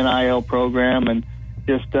athletes in the NIL program, and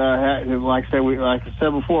just like I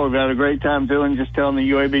said before, we've had a great time telling the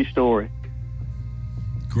UAB story.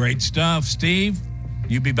 Great stuff, Steve.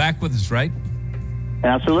 You'll be back with us, right?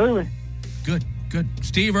 Absolutely. Good.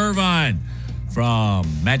 Steve Irvine from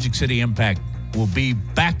Magic City Impact will be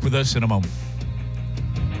back with us in a moment.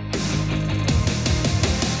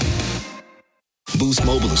 Boost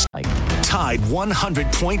Mobile is Tide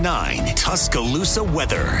 100.9 Tuscaloosa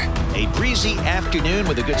weather. A breezy afternoon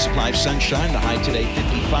with a good supply of sunshine. The high today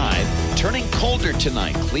 55. Turning colder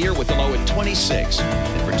tonight. Clear with the low at 26.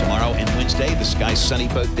 And for tomorrow and Wednesday, the sky's sunny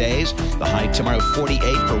both days. The high tomorrow 48.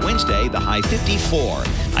 For Wednesday, the high 54.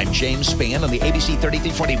 I'm James Spann on the ABC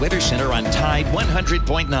 3340 Weather Center on Tide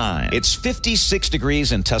 100.9. It's 56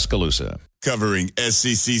 degrees in Tuscaloosa. Covering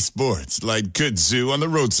SEC sports like kudzu on the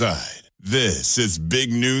roadside. This is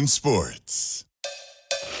Big Noon Sports.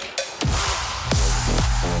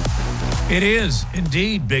 It is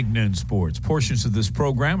indeed Big Noon Sports. Portions of this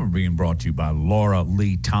program are being brought to you by Laura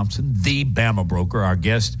Lee Thompson, the Bama broker. Our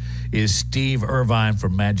guest is Steve Irvine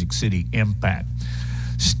from Magic City Impact.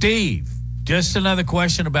 Steve, just another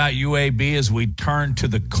question about UAB as we turn to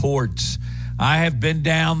the courts. I have been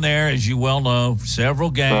down there, as you well know,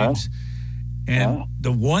 several games. And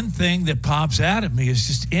the one thing that pops out at me is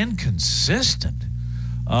just inconsistent.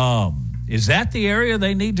 Is that the area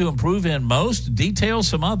they need to improve in most? Detail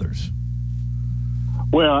some others.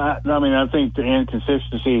 Well, I think the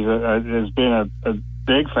inconsistency has been a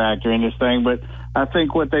big factor in this thing. But I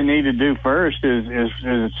think what they need to do first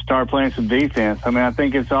is start playing some defense. I mean, I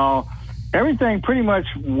think it's everything pretty much.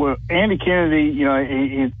 Andy Kennedy,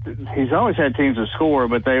 he's always had teams that score,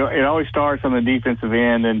 but it always starts on the defensive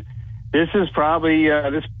end. And this is probably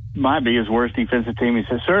this might be his worst defensive team. He's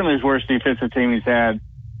certainly his worst defensive team he's had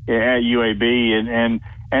at UAB, and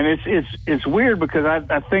it's weird because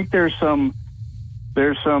I think there's some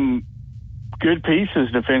good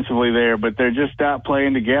pieces defensively there, but they're just not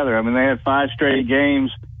playing together. I mean, they had 5 straight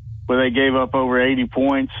games where they gave up over 80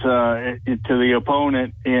 points to the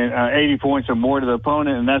opponent, 80 points or more to the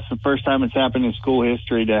opponent, and that's the first time it's happened in school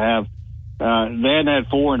history to have. They hadn't had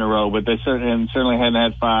 4 in a row, but they certainly hadn't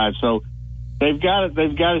had 5. So they've got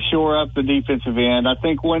to shore up the defensive end. I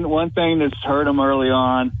think one thing that's hurt them early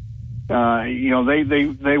on,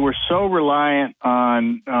 they were so reliant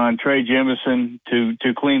on Trey Jemison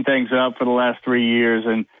to clean things up for the last 3 years,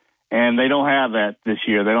 and they don't have that this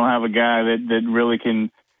year. They don't have a guy that really can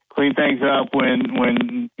clean things up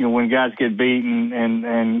when guys get beaten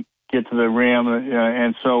and get to the rim,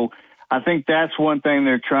 and so I think that's one thing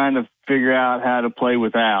they're trying to figure out how to play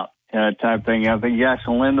without type thing. I think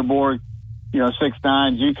Jackson Lindeborg,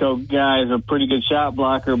 6'9", JUCO guy, is a pretty good shot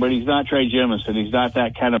blocker, but he's not Trey Jemison. He's not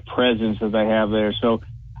that kind of presence that they have there. So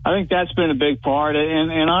I think that's been a big part.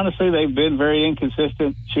 And honestly, they've been very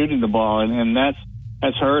inconsistent shooting the ball, and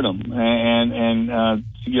that's hurt them. And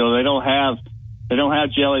they don't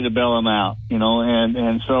have Jelly to bail them out,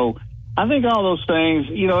 and so I think all those things,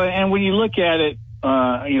 and when you look at it,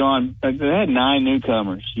 they had 9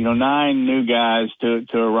 newcomers, 9 new guys to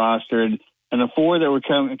a roster, and the 4 that were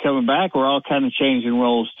coming back were all kind of changing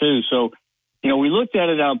roles too. So, we looked at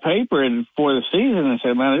it on paper and for the season and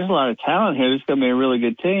said, man, there's a lot of talent here. This is going to be a really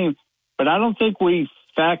good team. But I don't think we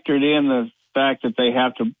factored in the fact that they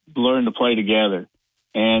have to learn to play together.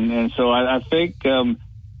 And so I think,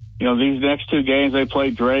 these next 2 games, they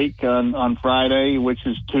play Drake on Friday, which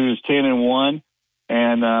is 10-1.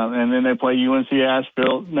 And then they play UNC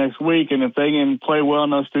Asheville next week. And if they can play well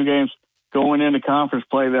in those 2 games going into conference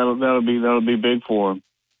play, that'll be big for them.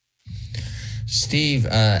 Steve,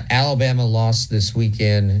 Alabama lost this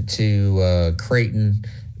weekend to Creighton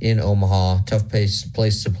in Omaha. Tough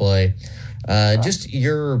place to play. Just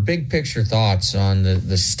your big picture thoughts on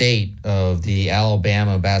the state of the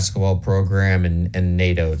Alabama basketball program and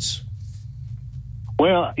Nate Oates.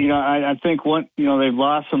 Well, I think they've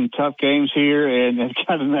lost some tough games here, and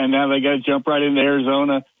now they got to jump right into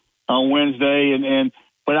Arizona on Wednesday.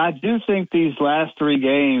 But I do think these last 3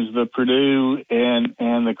 games, the Purdue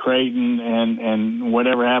and the Creighton and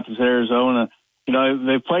whatever happens to Arizona,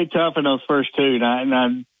 they played tough in those first 2. Now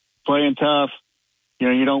playing tough,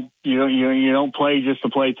 you don't play just to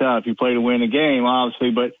play tough. You play to win a game,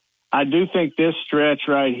 obviously. But I do think this stretch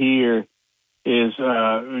right here is,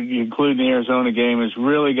 including the Arizona game, is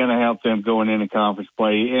really going to help them going into conference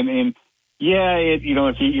play. And yeah, if you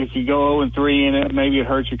go 0-3 in it, maybe it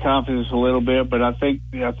hurts your confidence a little bit. But I think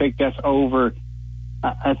that's over.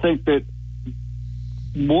 I think that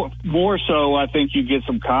more so, I think you get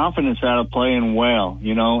some confidence out of playing well,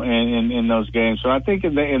 in those games. So I think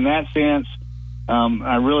in that sense,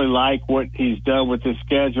 I really like what he's done with his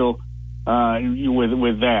schedule.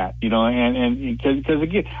 With that, and because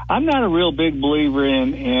again, I'm not a real big believer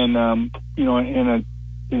in a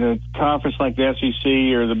conference like the SEC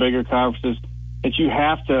or the bigger conferences that you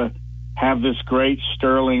have to have this great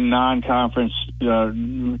sterling non-conference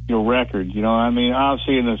record.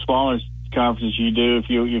 Obviously in the smaller conferences you do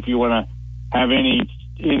if you want to have any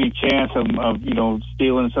chance of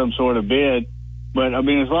stealing some sort of bid. But,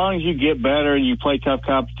 as long as you get better and you play tough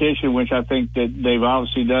competition, which I think that they've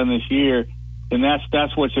obviously done this year, then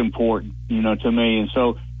that's what's important, to me. And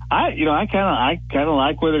so I kind of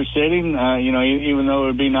like where they're sitting, even though it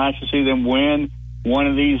would be nice to see them win one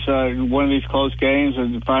of these close games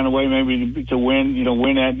and find a way maybe to win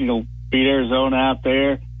beat Arizona out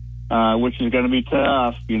there, which is going to be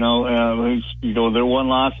tough, their 1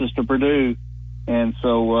 loss is to Purdue. And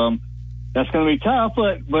so, that's going to be tough,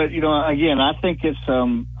 but again, I think it's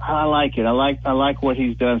I like it. I like what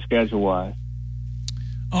he's done schedule-wise.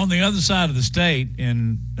 On the other side of the state,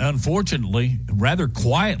 and unfortunately, rather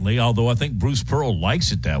quietly, although I think Bruce Pearl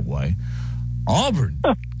likes it that way, Auburn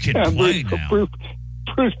can play now.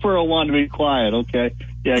 Bruce Pearl wanted to be quiet. Okay,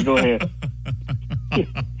 yeah, go ahead.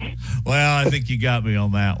 Well, I think you got me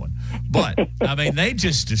on that one. But they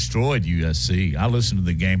just destroyed USC. I listened to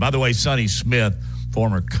the game. By the way, Sonny Smith,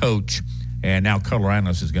 former coach, and now color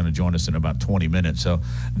analyst, is going to join us in about 20 minutes. So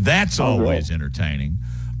that's always entertaining.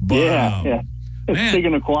 But, yeah. Man,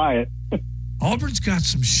 speaking of quiet, Auburn's got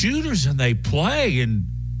some shooters and they play. And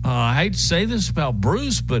I hate to say this about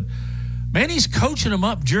Bruce, but, man, he's coaching them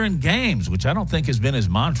up during games, which I don't think has been his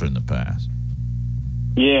mantra in the past.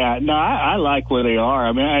 Yeah, no, I like where they are.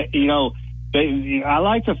 I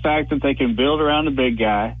like the fact that they can build around the big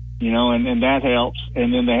guy, and that helps.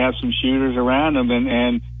 And then they have some shooters around them,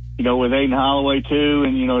 and with Aiden Holloway too,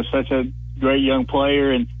 and such a great young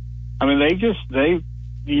player, and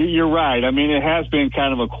you're right. It has been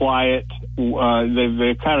kind of a quiet.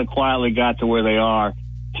 They've kind of quietly got to where they are,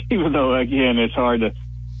 even though again it's hard to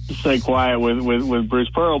stay quiet with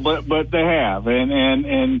Bruce Pearl, but they have,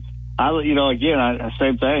 and I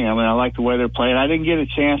same thing. I like the way they're playing. I didn't get a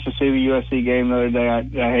chance to see the USC game the other day. I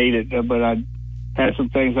hate it, but I had some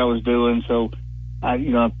things I was doing, so I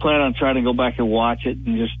plan on trying to go back and watch it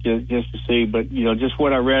and just to see. But just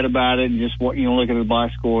what I read about it and just what looking at the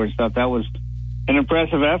box score and stuff, that was an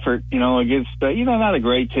impressive effort. Against not a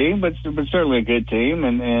great team, but certainly a good team.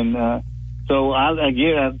 And so I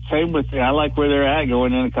like where they're at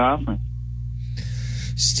going into conference.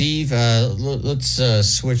 Steve, let's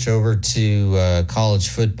switch over to college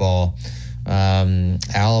football.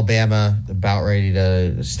 Alabama about ready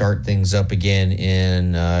to start things up again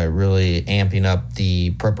in really amping up the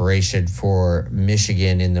preparation for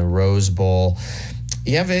Michigan in the Rose Bowl.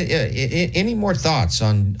 You have any more thoughts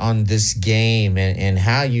on this game and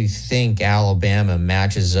how you think Alabama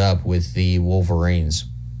matches up with the Wolverines?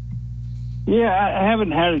 Yeah, I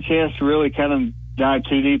haven't had a chance to really kind of dive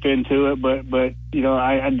too deep into it, but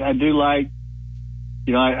I do like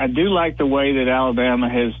I do like the way that Alabama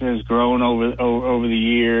has grown over the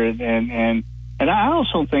year, and I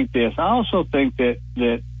also think this. I also think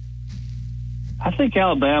that I think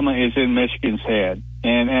Alabama is in Michigan's head,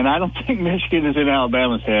 and I don't think Michigan is in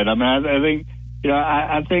Alabama's head. I mean, I think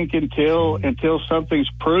I think until something's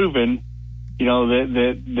proven,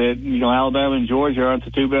 that Alabama and Georgia aren't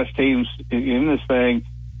the two best teams in this thing.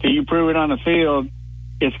 Till you prove it on the field,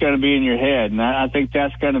 it's going to be in your head, and I think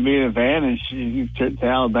that's going to be an advantage to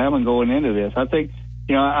Alabama going into this. I think,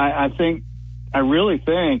 I really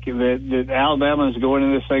think that Alabama is going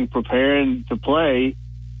into this thing preparing to play,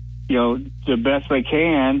 the best they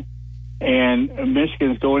can, and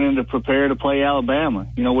Michigan's going in to prepare to play Alabama.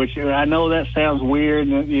 Which I know that sounds weird,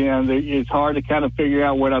 and it's hard to kind of figure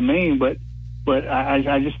out what I mean, but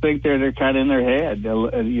I just think they're kind of in their head,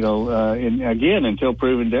 and again, until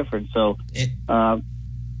proven different. So,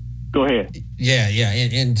 go ahead. Yeah.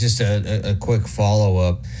 And just a quick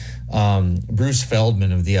follow-up. Bruce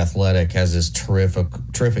Feldman of The Athletic has this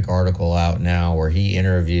terrific article out now where he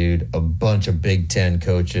interviewed a bunch of Big Ten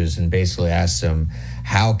coaches and basically asked them,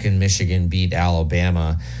 how can Michigan beat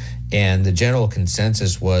Alabama? And the general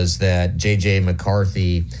consensus was that J.J.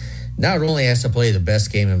 McCarthy not only has to play the best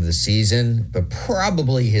game of the season, but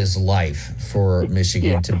probably his life for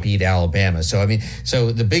Michigan to beat Alabama. So,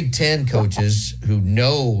 so the Big Ten coaches who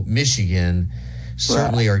know Michigan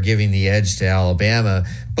certainly are giving the edge to Alabama.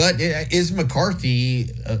 But is McCarthy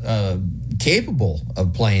capable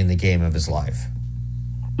of playing the game of his life?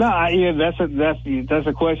 No, that's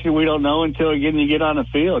a question we don't know until you get on the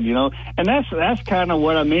field, And that's kind of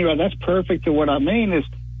what I mean. Right? That's perfect to what I mean is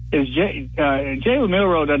Jalen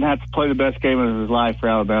Milroe doesn't have to play the best game of his life for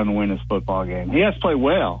Alabama to win this football game. He has to play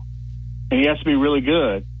well, and he has to be really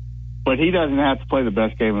good, but he doesn't have to play the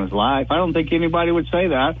best game of his life. I don't think anybody would say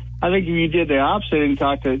that. I think if you did the opposite and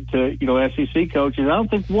talked to SEC coaches, I don't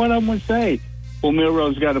think one of them would say, well,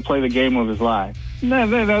 Milroe's got to play the game of his life. No,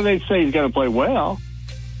 they'd say he's got to play well,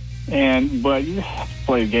 but you have to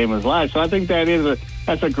play the game of his life. So I think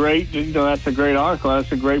that's a great article.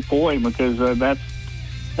 That's a great point because that's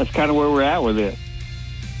kind of where we're at with it.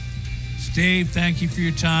 Steve, thank you for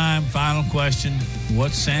your time. Final question.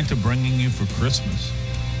 What's Santa bringing you for Christmas?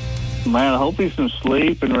 Man, I hope he's some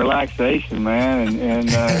sleep and relaxation, man, and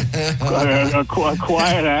a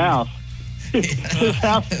quiet house. His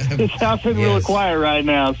house isn't really quiet right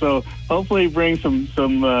now, so hopefully he brings some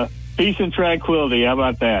peace and tranquility. How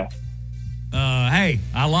about that? Hey,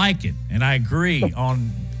 I like it, and I agree on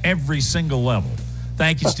every single level.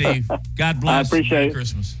 Thank you, Steve. God bless. I appreciate it.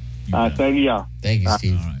 Christmas. Thank you, y'all. Thank you,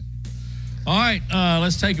 Steve. All right.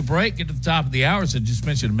 Let's take a break. Get to the top of the hour. As I just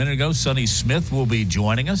mentioned a minute ago, Sonny Smith will be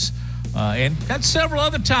joining us. And got several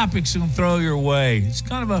other topics to throw your way. It's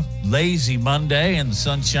kind of a lazy Monday in the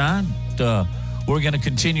sunshine. We're going to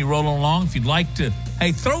continue rolling along. If you'd like to,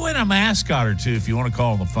 throw in a mascot or two if you want to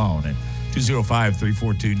call on the phone at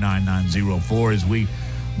 205-342-9904 as we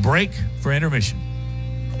break for intermission.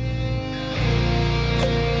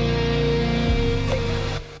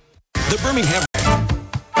 The Birmingham.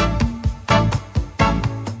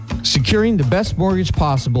 Securing the best mortgage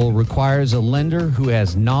possible requires a lender who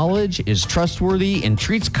has knowledge, is trustworthy, and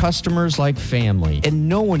treats customers like family. And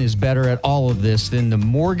no one is better at all of this than the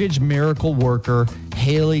mortgage miracle worker,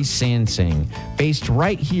 Haley Sansing. Based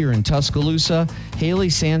right here in Tuscaloosa, Haley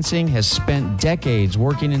Sansing has spent decades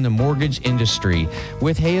working in the mortgage industry.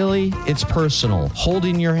 With Haley, it's personal,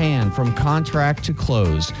 holding your hand from contract to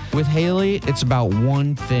close. With Haley, it's about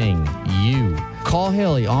one thing, you. Call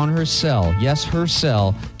Haley on her cell, yes, her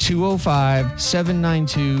cell,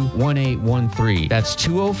 205-792-1813. That's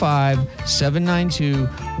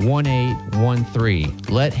 205-792-1813.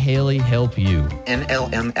 Let Haley help you.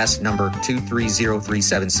 NLMS number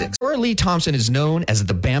 230376. Laura Lee Thompson is known as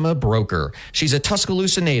the Bama Broker. She's a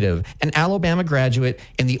Tuscaloosa native, an Alabama graduate,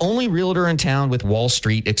 and the only realtor in town with Wall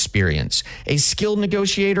Street experience. A skilled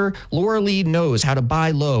negotiator, Laura Lee knows how to buy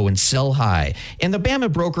low and sell high. And the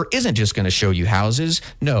Bama Broker isn't just going to show you houses.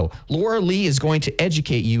 No, Laura Lee is going to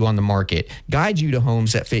educate you on the market, guide you to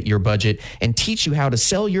homes that fit your budget, and teach you how to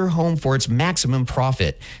sell your home for its maximum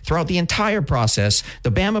profit. Throughout the entire process,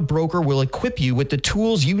 the Bama Broker will equip you with the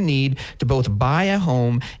tools you need to both buy a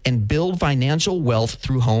home and build financial wealth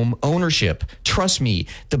through home ownership. Trust me,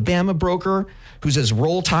 the Bama Broker, who's as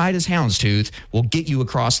roll tide as houndstooth, will get you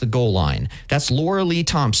across the goal line. That's Laura Lee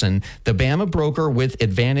Thompson, the Bama Broker with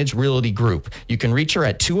Advantage Realty Group. You can reach her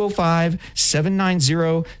at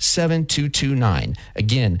 205-790-7229.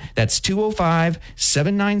 Again, that's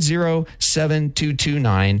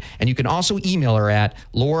 205-790-7229. And you can also email her at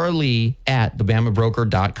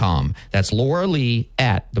lauralee@thebamabroker.com. That's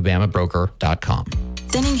lauralee@thebamabroker.com.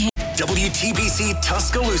 Thinning hair. WTBC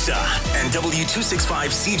Tuscaloosa and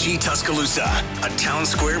W265CG Tuscaloosa, a Town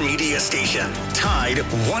Square media station. Tide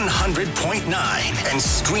 100.9 and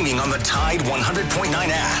streaming on the Tide 100.9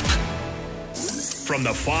 app. From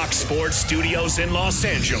the Fox Sports Studios in Los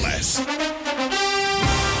Angeles,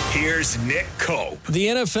 here's Nick Cope. The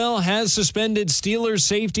NFL has suspended Steelers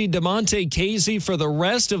safety Damontae Casey for the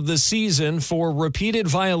rest of the season for repeated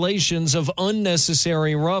violations of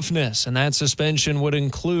unnecessary roughness, and that suspension would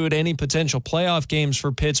include any potential playoff games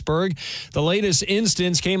for Pittsburgh. The latest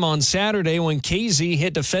instance came on Saturday when Casey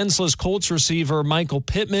hit defenseless Colts receiver Michael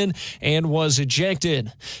Pittman and was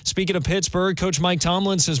ejected. Speaking of Pittsburgh, Coach Mike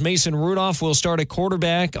Tomlin says Mason Rudolph will start at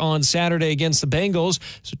quarterback on Saturday against the Bengals.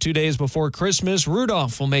 So 2 days before Christmas,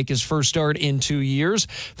 Rudolph will make his first start in 2 years.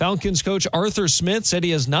 Falcons coach Arthur Smith said he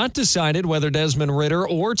has not decided whether Desmond Ridder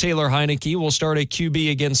or Taylor Heineke will start at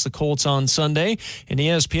QB against the Colts on Sunday. And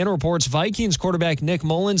ESPN reports Vikings quarterback Nick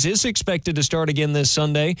Mullins is expected to start again this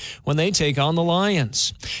Sunday when they take on the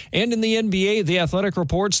Lions. And in the NBA, The Athletic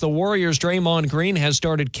reports the Warriors' Draymond Green has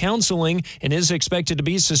started counseling and is expected to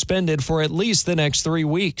be suspended for at least the next 3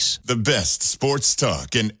 weeks. The best sports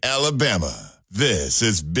talk in Alabama. This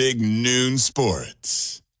is Big Noon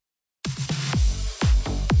Sports.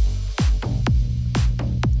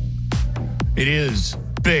 It is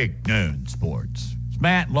Big Noon Sports. It's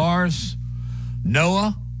Matt, Lars,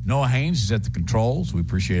 Noah. Noah Haynes is at the controls. We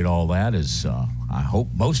appreciate all that, as I hope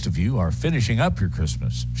most of you are finishing up your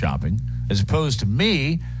Christmas shopping, as opposed to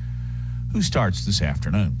me, who starts this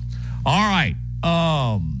afternoon. All right.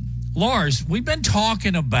 Lars, we've been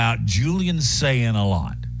talking about Julian Sayin a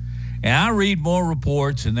lot. And I read more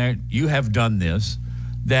reports, and you have done this,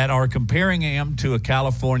 that are comparing him to a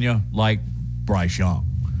California like Bryce Young.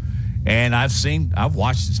 And I've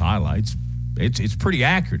watched his highlights. It's pretty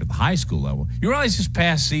accurate at the high school level. You realize this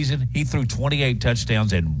past season, he threw 28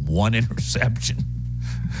 touchdowns and 1 interception.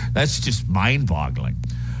 That's just mind-boggling.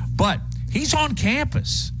 But he's on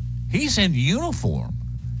campus. He's in uniform.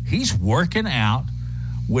 He's working out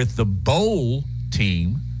with the bowl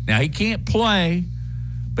team. Now, he can't play,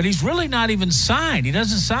 but he's really not even signed. He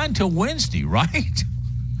doesn't sign till Wednesday, right?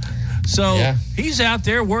 So He's out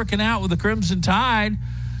there working out with the Crimson Tide.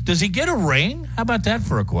 Does he get a ring? How about that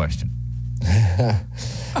for a question?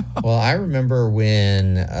 Well, I remember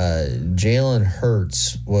when Jalen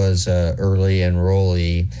Hurts was early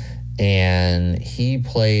enrollee, and he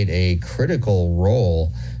played a critical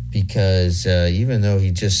role because even though he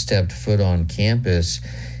just stepped foot on campus,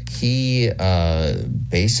 he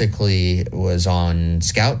basically was on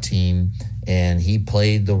scout team, and he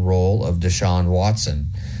played the role of Deshaun Watson.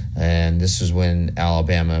 And this is when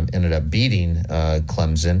Alabama ended up beating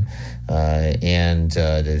Clemson.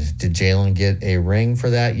 Did Jalen get a ring for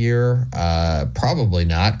that year? Probably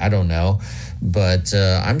not. I don't know. But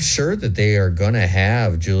I'm sure that they are going to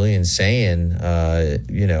have Julian Sayin,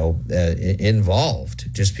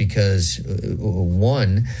 involved, just because,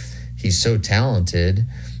 one, he's so talented,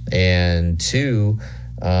 and two,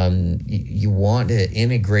 you want to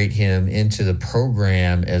integrate him into the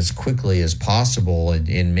program as quickly as possible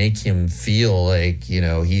and make him feel like,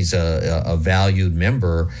 he's a valued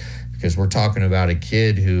member, because we're talking about a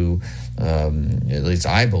kid who, at least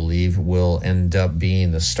I believe, will end up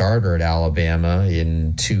being the starter at Alabama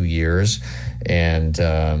in 2 years.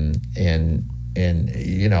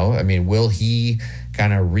 Will he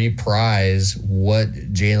kind of reprise what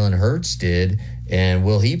Jalen Hurts did? And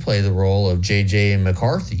will he play the role of J.J.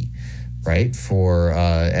 McCarthy, right, for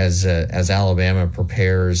as Alabama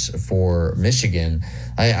prepares for Michigan?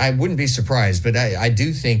 I wouldn't be surprised, but I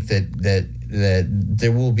do think that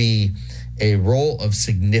there will be a role of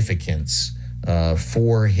significance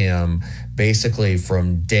for him basically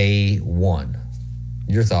from day one.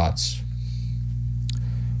 Your thoughts?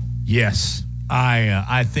 Yes,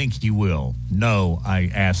 I think he will. No,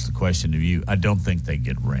 I asked the question of you. I don't think they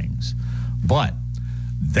get rings. But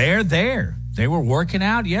they're there. They were working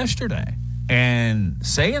out yesterday. And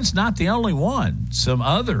Sayin's not the only one. Some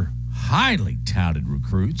other highly touted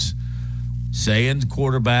recruits. Sayin's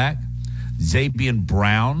quarterback, Zabian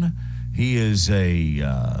Brown. He is he's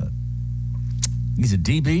a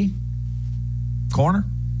DB corner.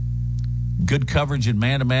 Good coverage in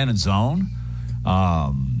man-to-man and zone.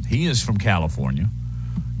 He is from California.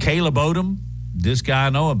 Caleb Odom, this guy I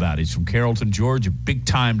know about. He's from Carrollton, Georgia.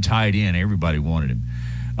 Big-time tight end. Everybody wanted him.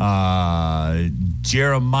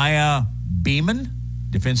 Jeremiah Beeman,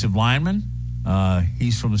 defensive lineman.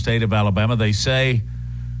 He's from the state of Alabama. They say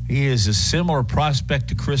he is a similar prospect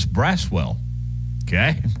to Chris Braswell.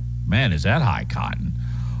 Okay? Man, is that high cotton.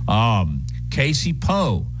 Casey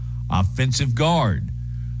Poe, offensive guard.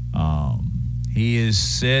 He is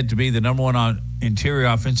said to be the number one interior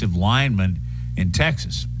offensive lineman in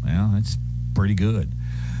Texas. Well, that's pretty good.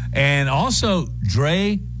 And also,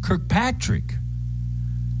 Dre Kirkpatrick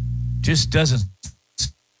just doesn't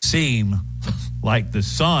seem like the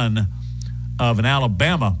son of an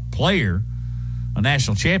Alabama player, a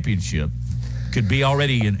national championship, could be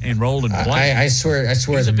already enrolled in play. I swear He's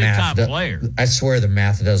the a math. big-time player. I swear the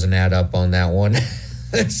math doesn't add up on that one.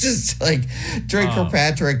 It's just like Dre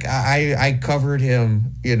Kirkpatrick. I covered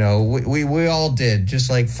him. You know, we all did just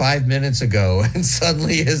like 5 minutes ago, and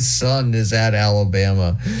suddenly his son is at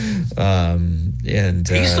Alabama, and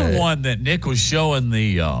he's the one that Nick was showing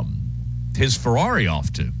the his Ferrari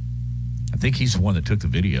off to. I think he's the one that took the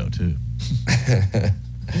video too.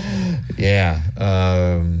 Yeah,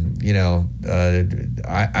 you know,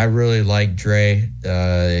 I really like Dre.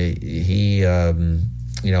 He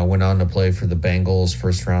you know, went on to play for the Bengals,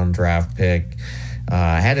 first round draft pick.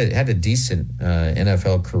 Had a decent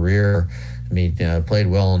NFL career. I mean, played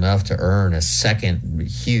well enough to earn a second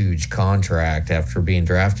huge contract after being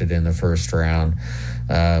drafted in the first round.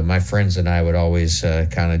 My friends and I would always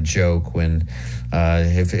kind of joke when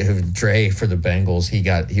if Dre for the Bengals,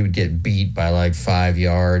 he would get beat by like 5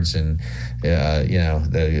 yards, and you know,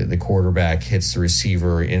 the quarterback hits the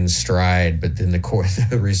receiver in stride, but then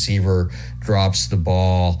the receiver drops the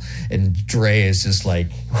ball, and Dre is just like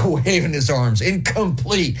waving his arms,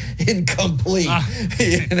 incomplete, you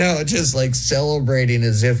know, just like celebrating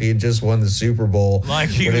as if he had just won the Super Bowl, like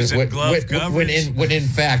he was in glove coverage. When in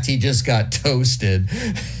fact he just got toasted.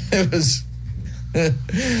 It was. We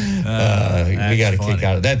got a kick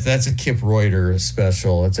out of that. That's a Kip Reuter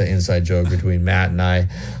special. It's an inside joke between Matt and I,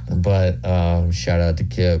 but shout out to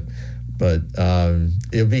Kip. But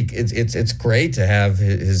it's great to have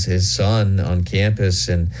his son on campus,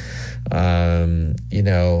 and you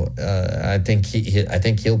know, I think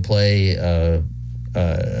he'll play a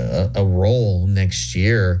role next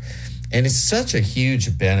year, and it's such a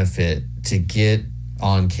huge benefit to get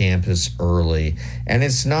on campus early. And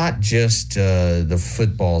it's not just the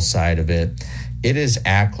football side of it. It is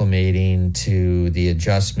acclimating to the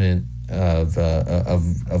adjustment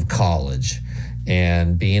of college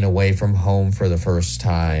and being away from home for the first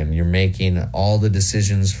time. You're making all the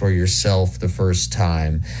decisions for yourself the first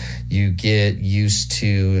time. You get used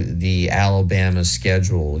to the Alabama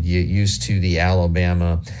schedule. You get used to the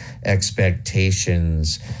Alabama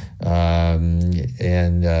expectations.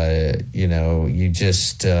 You know, you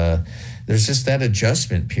just there's just that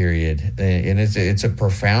adjustment period, and it's a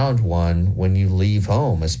profound one when you leave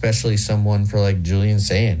home, especially someone for like Julian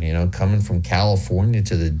saying, you know, coming from California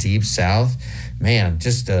to the deep South, man,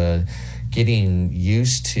 just getting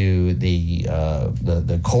used to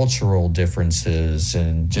the cultural differences,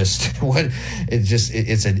 and just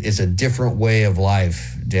it's a different way of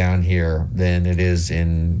life down here than it is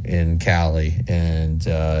in Cali and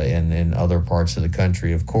in other parts of the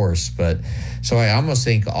country, of course. But so I almost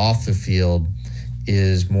think off the field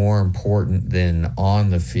is more important than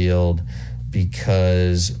on the field,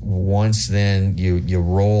 because once then you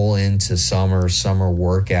roll into summer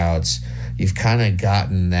workouts, you've kind of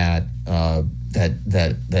gotten that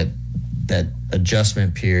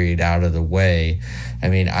adjustment period out of the way. I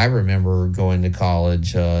mean, I remember going to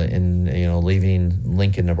college and, you know, leaving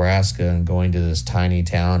Lincoln, Nebraska, and going to this tiny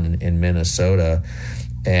town in Minnesota.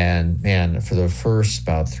 And man, for the first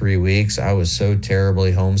about 3 weeks, I was so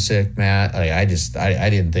terribly homesick, Matt. I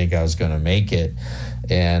didn't think I was going to make it.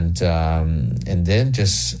 And then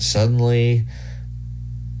just suddenly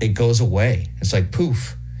it goes away. It's like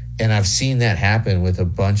poof. And I've seen that happen with a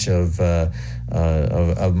bunch of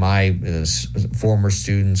my former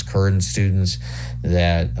students, current students,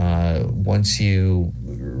 that once you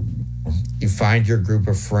find your group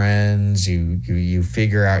of friends, you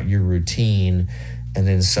figure out your routine, and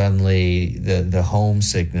then suddenly the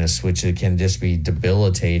homesickness, which it can just be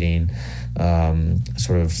debilitating,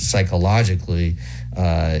 sort of psychologically,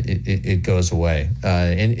 it goes away.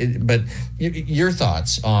 But your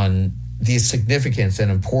thoughts on the significance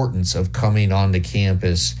and importance of coming onto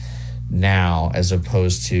campus now as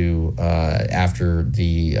opposed to after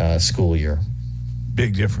the school year?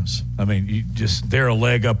 Big difference. I mean, they're a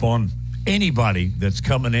leg up on anybody that's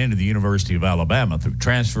coming into the University of Alabama through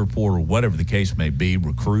transfer portal, whatever the case may be,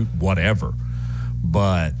 recruit, whatever.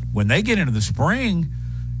 But when they get into the spring,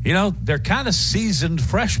 you know, they're kind of seasoned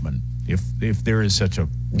freshmen, if there is such a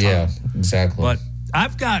term. Yeah, exactly. But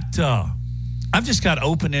I've just got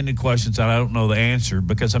open-ended questions that I don't know the answer,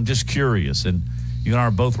 because I'm just curious. And you and I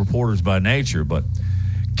are both reporters by nature, but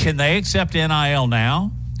can they accept NIL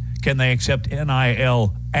now? Can they accept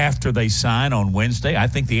NIL after they sign on Wednesday? I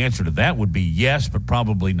think the answer to that would be yes, but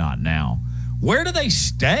probably not now. Where do they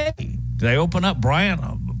stay? Do they open up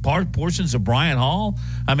portions of Bryant Hall?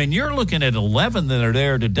 I mean, you're looking at 11 that are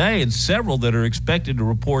there today and several that are expected to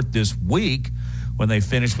report this week when they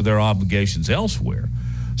finish with their obligations elsewhere.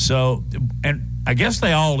 So, and I guess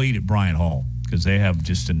they all eat at Bryant Hall because they have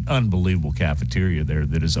just an unbelievable cafeteria there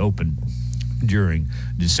that is open during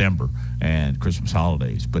December and Christmas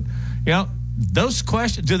holidays. But, you know, those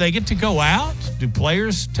questions, do they get to go out? Do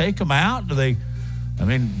players take them out?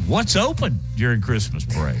 What's open during Christmas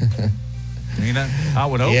break? I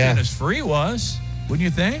would hope Innisfree was. Wouldn't you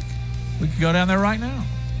think? We could go down there right now.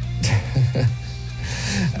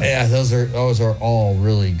 Yeah, those are all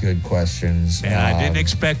really good questions. And I didn't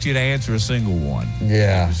expect you to answer a single one.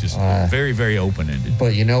 Yeah. It was just very, very open-ended.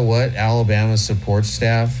 But you know what? Alabama's support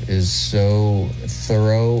staff is so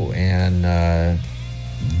thorough and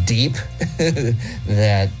deep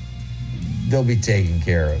that they'll be taken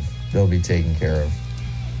care of.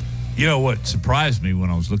 You know what surprised me when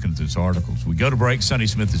I was looking at these articles? We go to break. Sonny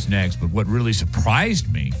Smith is next. But what really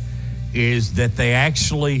surprised me is that they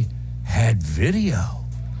actually had video.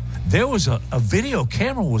 There was a video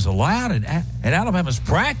camera was allowed at Alabama's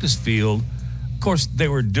practice field. Of course, they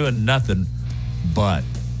were doing nothing but,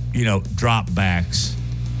 drop backs.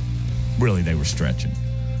 Really, they were stretching.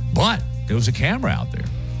 But there was a camera out there.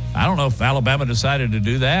 I don't know if Alabama decided to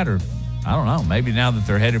do that or, I don't know, maybe now that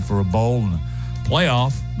they're headed for a bowl and a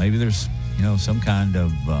playoff, maybe there's, some kind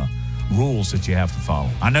of rules that you have to follow.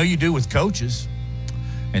 I know you do with coaches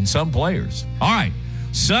and some players. All right.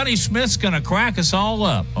 Sonny Smith's going to crack us all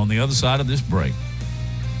up on the other side of this break.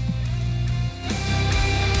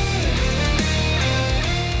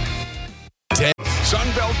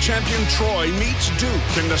 Sunbelt champion Troy meets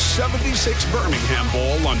Duke in the 76 Birmingham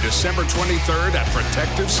Bowl on December 23rd at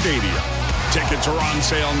Protective Stadium. Tickets are on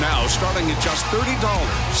sale now, starting at just $30.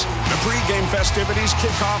 The pregame festivities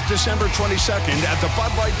kick off December 22nd at the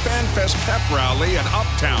Bud Light Fan Fest Pep Rally in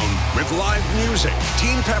Uptown with live music,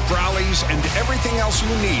 team pep rallies, and everything else you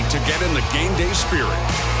need to get in the game day spirit.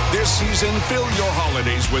 This season, fill your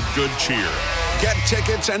holidays with good cheer. Get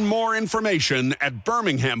tickets and more information at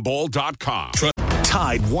birminghambowl.com.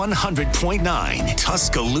 Tide 100.9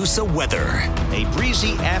 Tuscaloosa weather. A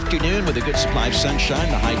breezy afternoon with a good supply of sunshine.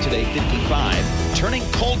 The high today 55. Turning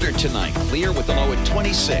colder tonight. Clear with the low at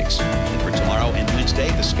 26. And for tomorrow and Wednesday,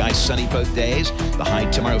 the sky sunny both days. The high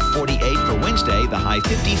tomorrow 48. For Wednesday, the high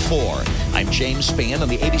 54. I'm James Spann on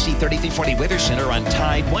the ABC 3340 Weather Center on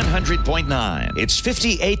Tide 100.9. It's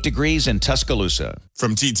 58 degrees in Tuscaloosa.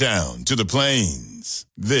 From T-Town to the Plains,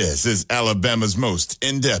 this is Alabama's most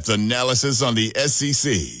in-depth analysis on the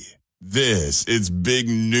SEC. This is Big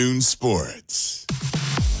Noon Sports.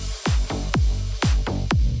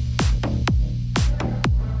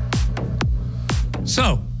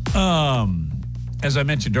 So, as I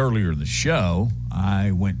mentioned earlier in the show,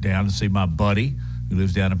 I went down to see my buddy who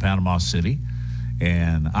lives down in Panama City,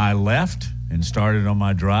 and I left and started on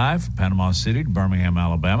my drive from Panama City to Birmingham,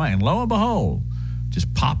 Alabama, and lo and behold,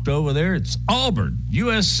 just popped over there. It's Auburn,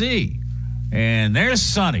 USC, and there's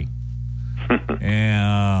Sonny.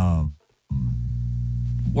 And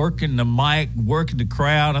working the mic, working the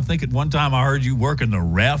crowd. I think at one time I heard you working the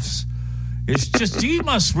refs. It's just, you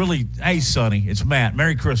must really, hey, Sonny, it's Matt.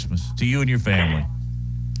 Merry Christmas to you and your family.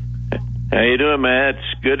 How you doing, Matt?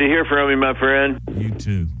 It's good to hear from you, my friend. You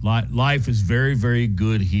too. Life is very, very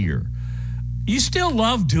good here. You still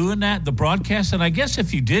love doing that, the broadcast? And I guess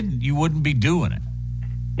if you didn't, you wouldn't be doing it.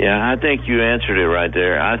 Yeah, I think you answered it right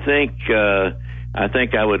there. I think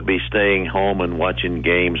I would be staying home and watching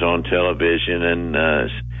games on television, and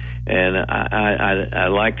I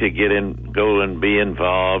like to go and be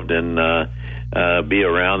involved and be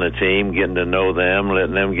around the team, getting to know them,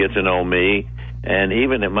 letting them get to know me. And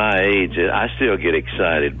even at my age, I still get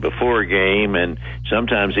excited before a game, and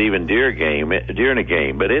sometimes even during a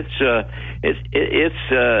game. But it's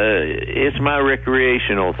my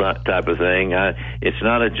recreational type of thing. It's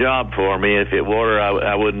not a job for me. If it were,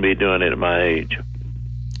 I wouldn't be doing it at my age.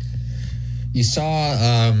 You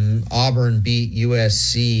saw Auburn beat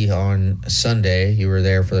USC on Sunday. You were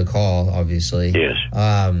there for the call, obviously. Yes.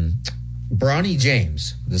 Bronny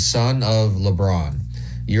James, the son of LeBron.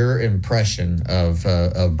 Your impression of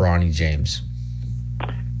Bronny James?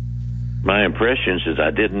 My impressions is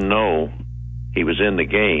I didn't know he was in the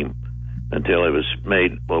game until it was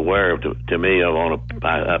made aware to me on a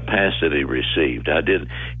pass that he received.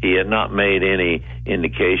 He had not made any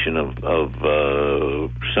indication of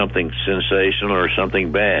something sensational or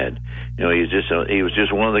something bad. He was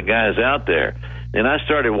just one of the guys out there. And I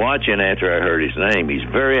started watching after I heard his name. He's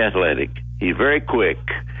very athletic. He's very quick.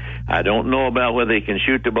 I don't know about whether he can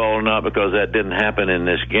shoot the ball or not because that didn't happen in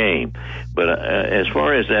this game. But as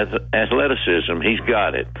far as athleticism, he's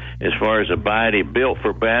got it. As far as a body built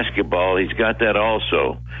for basketball, he's got that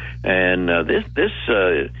also. And this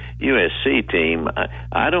USC team,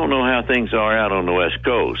 I don't know how things are out on the West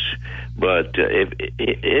Coast, but if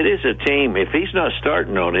it is a team, if he's not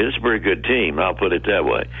starting on it, it's a very good team. I'll put it that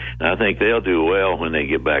way. And I think they'll do well when they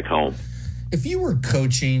get back home. If you were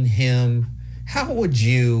coaching him, how would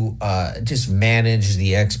you just manage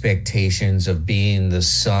the expectations of being the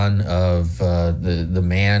son of the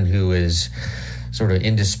man who is sort of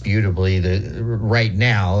indisputably right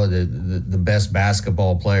now the best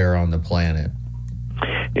basketball player on the planet?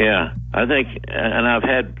 Yeah, I think, and I've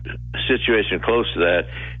had a situation close to that.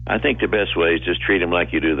 I think the best way is just treat him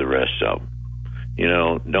like you do the rest of them. You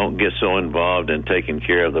know, don't get so involved in taking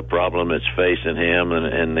care of the problem that's facing him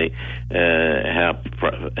and the how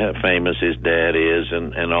famous his dad is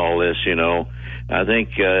and all this. You know, I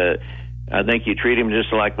think you treat him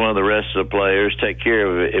just like one of the rest of the players. Take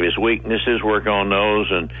care of his weaknesses, work on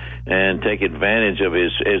those, and take advantage of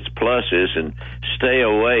his pluses, and stay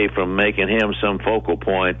away from making him some focal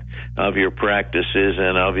point of your practices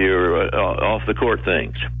and of your off the court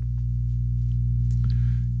things.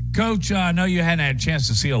 Coach, I know you hadn't had a chance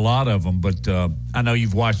to see a lot of them, but I know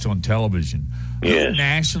you've watched on television. Yes.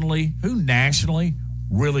 Who nationally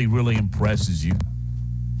really, really impresses you?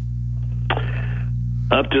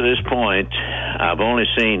 Up to this point, I've only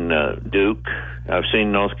seen Duke. I've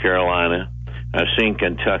seen North Carolina. I've seen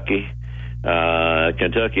Kentucky.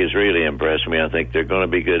 Kentucky has really impressed me. I think they're going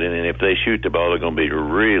to be good, and if they shoot the ball, they're going to be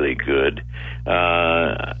really good.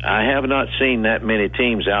 I have not seen that many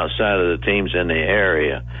teams outside of the teams in the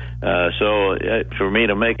area. So for me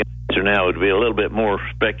to make an answer now would be a little bit more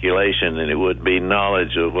speculation than it would be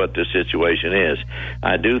knowledge of what the situation is.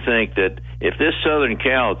 I do think that if this Southern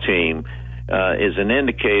Cal team is an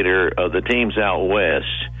indicator of the teams out west,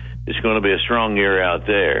 it's going to be a strong year out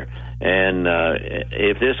there. And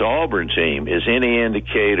if this Auburn team is any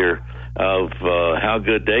indicator of how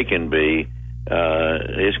good they can be,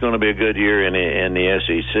 it's going to be a good year in the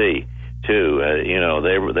SEC too. You know,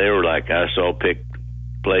 they were like, I saw pick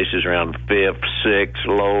places around 5th, 6th,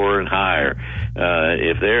 lower and higher.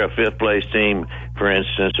 If they're a 5th place team, for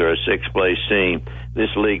instance, or a 6th place team, this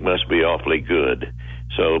league must be awfully good.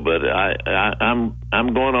 So, but I'm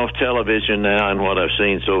going off television now and what I've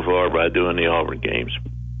seen so far by doing the Auburn games.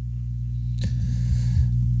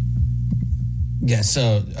 Yeah,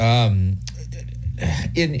 so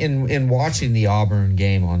in watching the Auburn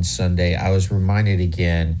game on Sunday, I was reminded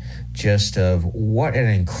again just of what an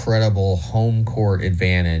incredible home court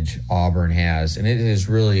advantage Auburn has. And it is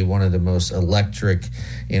really one of the most electric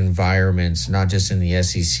environments, not just in the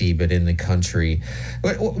SEC, but in the country.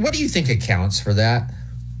 What do you think accounts for that?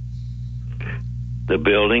 The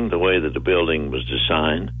building, the way that the building was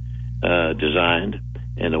designed, and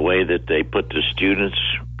the way that they put the students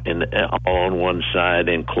all on one side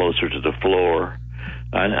and closer to the floor.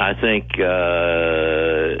 I think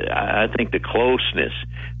the closeness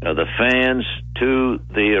of the fans to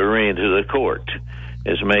the arena, to the court,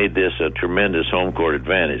 has made this a tremendous home court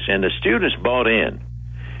advantage. And the students bought in.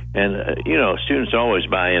 And, students always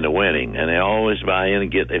buy into winning, and they always buy in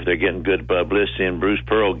and if they're getting good publicity, and Bruce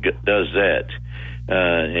Pearl does that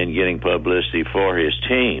in getting publicity for his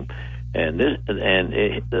team. And they're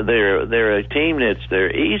a team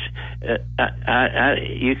they're easy.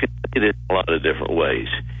 You can see this a lot of different ways.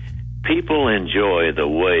 People enjoy the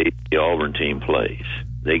way the Auburn team plays.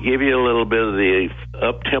 They give you a little bit of the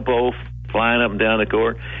up-tempo, flying up and down the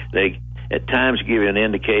court. They at times give you an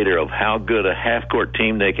indicator of how good a half-court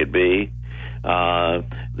team they could be.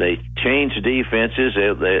 They change defenses.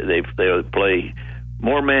 They play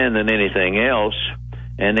more man than anything else.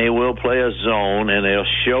 And they will play a zone, and they'll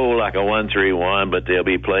show like a 1-3-1, but they'll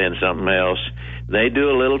be playing something else. They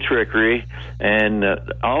do a little trickery, and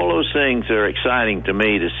all those things are exciting to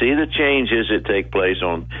me, to see the changes that take place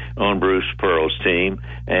on Bruce Pearl's team,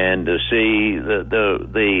 and to see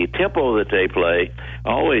the tempo that they play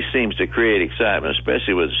always seems to create excitement,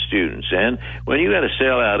 especially with the students. And when you got to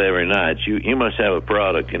sell out every night, you must have a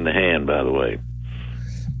product in the hand, by the way.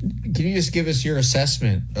 Can you just give us your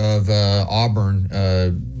assessment of Auburn,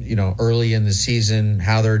 early in the season,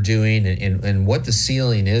 how they're doing, and what the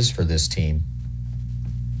ceiling is for this team?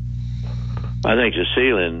 I think the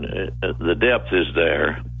ceiling, the depth is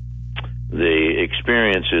there. The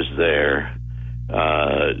experience is there.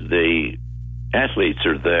 The athletes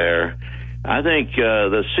are there. I think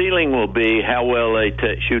the ceiling will be how well they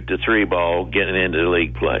shoot the 3 ball getting into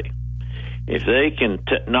league play. if they can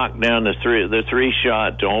knock down the three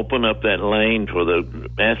shot to open up that lane for the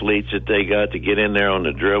athletes that they got to get in there on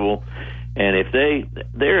the dribble, and if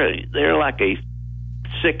they're like a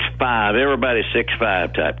 6'5", everybody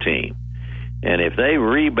 6'5" type team, and if they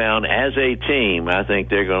rebound as a team, I think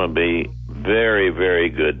they're going to be very, very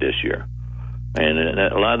good this year. And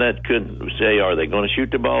a lot of that could say, are they going to shoot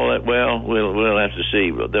the ball that well? We'll have to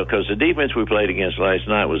see, because the defense we played against last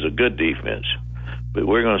night was a good defense. But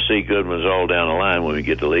we're going to see good ones all down the line when we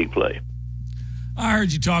get to league play. I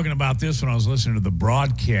heard you talking about this when I was listening to the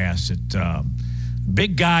broadcast.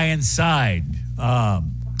 Big guy inside,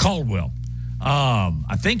 Caldwell.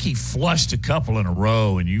 I think he flushed a couple in a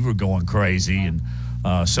row, and you were going crazy, and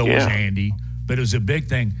so was Andy. But it was a big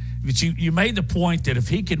thing. But you made the point that if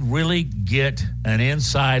he can really get an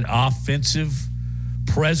inside offensive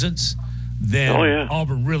presence, then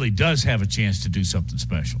Auburn really does have a chance to do something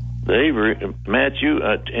special. Matt,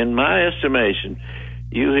 in my estimation,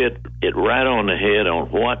 you hit it right on the head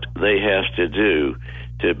on what they have to do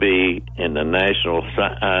to be in the national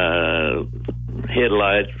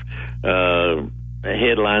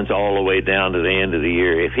headlines all the way down to the end of the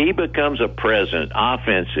year. If he becomes a presence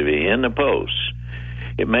offensively in the post,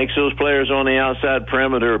 it makes those players on the outside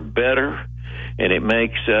perimeter better, and it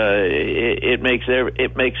makes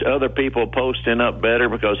other people posting up better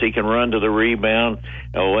because he can run to the rebound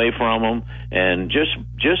away from them, and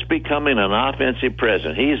just becoming an offensive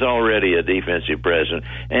presence. He's already a defensive presence,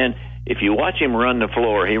 and if you watch him run the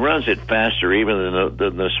floor, he runs it faster even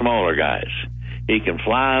than the smaller guys. He can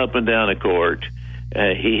fly up and down the court.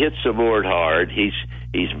 He hits the board hard. He's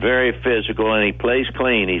very physical, and he plays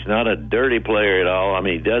clean. He's not a dirty player at all. I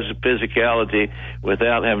mean, he does the physicality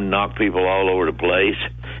without having to knock people all over the place.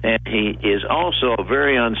 And he is also a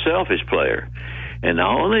very unselfish player. And the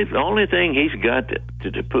only thing he's got to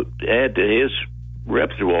add to his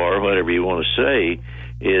repertoire, whatever you want to say,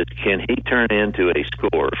 is can he turn into a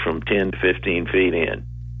scorer from 10 to 15 feet in?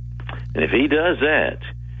 And if he does that,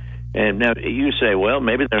 and now you say, well,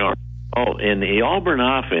 maybe there aren't. Oh, in the Auburn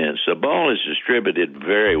offense, the ball is distributed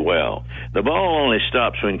very well. The ball only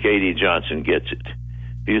stops when K.D. Johnson gets it.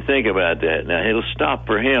 If you think about that, now it'll stop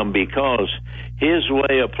for him because his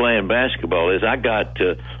way of playing basketball is I got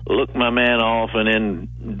to look my man off and then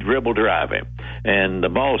dribble drive him. And the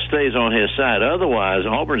ball stays on his side. Otherwise,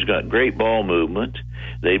 Auburn's got great ball movement.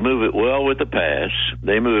 They move it well with the pass.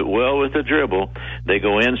 They move it well with the dribble. They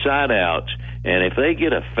go inside out. And if they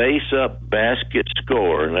get a face-up basket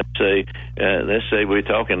score, let's say we're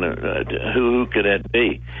talking, who could that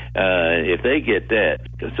be? If they get that,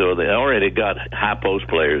 so they already got high post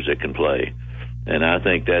players that can play, and I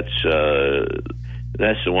think that's the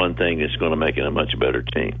one thing that's going to make it a much better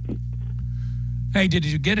team. Hey, did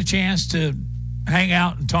you get a chance to hang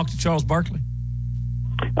out and talk to Charles Barkley?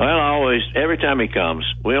 Well, every time he comes,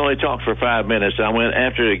 we only talk for 5 minutes. I went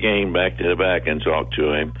after the game back to the back and talked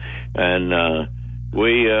to him, and a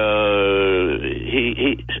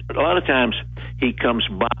lot of times he comes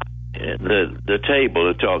by the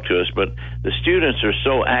table to talk to us, but the students are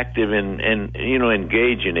so active in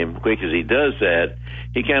engaging him quick as he does that.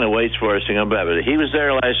 He kind of waits for us to come back. But he was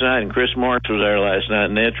there last night, and Chris Morris was there last night,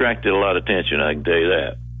 and they attracted a lot of attention, I can tell you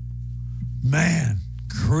that. Man,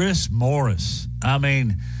 Chris Morris. I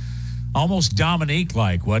mean, almost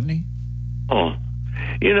Dominique-like, wasn't he? Oh,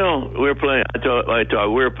 we're playing.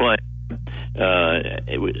 We're playing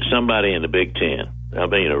somebody in the Big Ten. I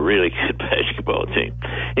mean, a really good basketball team.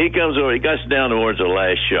 He comes over. He gets down towards the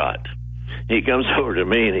last shot. He comes over to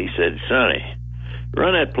me and he said, "Sonny,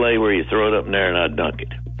 run that play where you throw it up in there and I dunk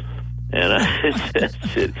it." And I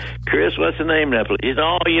said, "Chris, what's the name of that play?" He said,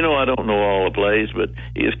 "Oh, I don't know all the plays," but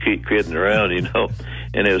he just keep kidding around,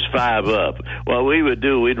 And it was 5 up. What we would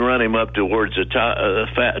do, we'd run him up towards the top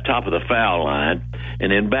of the foul line,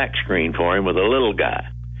 and then back screen for him with a little guy,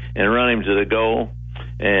 and run him to the goal.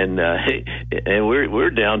 And we're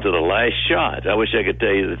down to the last shot. I wish I could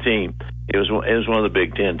tell you the team. It was one of the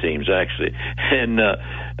Big Ten teams, actually. And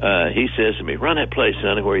he says to me, "Run that play,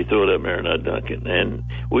 Sonny, where you throw it up there and I dunk it." And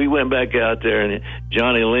we went back out there, and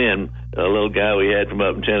Johnny Lynn, a little guy we had from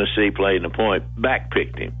up in Tennessee, played in the point,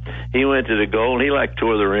 back-picked him. He went to the goal, and he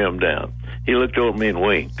tore the rim down. He looked over at me and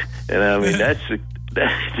winked. And, I mean, that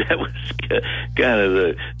was kind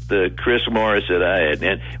of the Chris Morris that I had.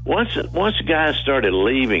 And once guys started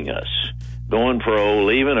leaving us, going pro,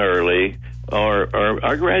 leaving early, or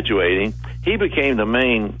graduating, he became the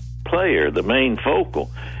main player, the main focus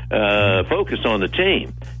on the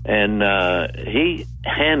team. And he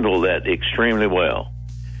handled that extremely well.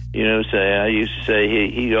 I used to say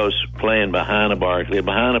he goes playing behind a Barkley,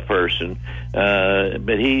 behind a person,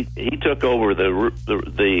 but he took over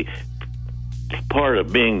the part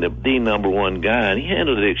of being the number one guy, and he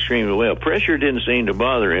handled it extremely well. Pressure didn't seem to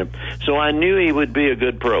bother him, so I knew he would be a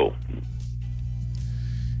good pro.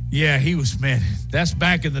 Yeah, he was, man. That's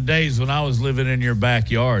back in the days when I was living in your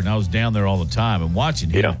backyard, and I was down there all the time and watching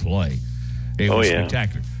him play. It was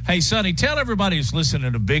spectacular. Hey, Sonny, tell everybody who's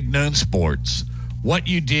listening to Big Noon Sports what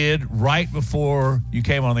you did right before you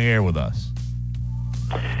came on the air with us.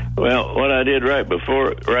 Well, what I did right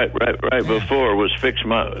before was fix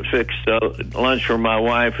lunch for my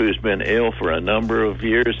wife, who's been ill for a number of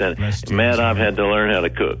years, and Matt, I've had to learn how to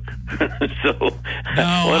cook. So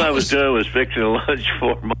what I was doing was fixing lunch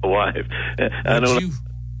for my wife. I don't know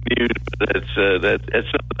that's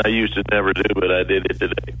something I used to never do, but I did it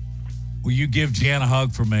today. Will you give Jan a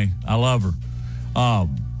hug for me? I love her.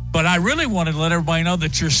 But I really wanted to let everybody know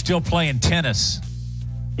that you're still playing tennis.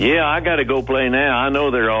 Yeah, I got to go play now. I know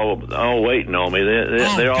they're all waiting on me.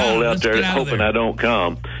 They're all out there hoping I don't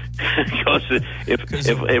come. Because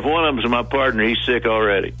if one of them's my partner, he's sick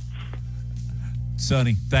already.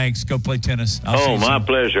 Sonny, thanks. Go play tennis. My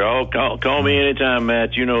pleasure. Call me anytime,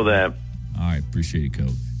 Matt. You know that. All right. Appreciate it,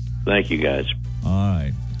 Coach. Thank you, guys. All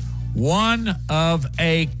right. One of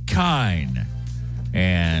a kind.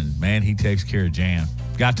 And, man, he takes care of Jan.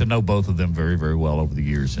 Got to know both of them very, very well over the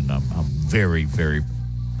years, and I'm very, very,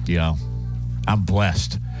 I'm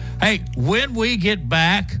blessed. Hey, when we get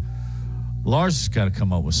back, Lars has got to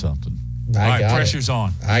come up with something. All right, pressure's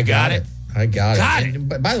on. I got it.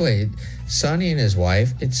 But by the way, Sonny and his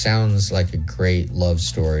wife, it sounds like a great love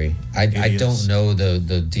story. I don't know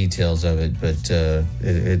the details of it, but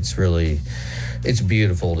it's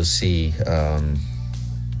beautiful to see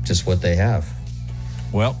just what they have.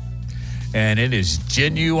 Well, and it is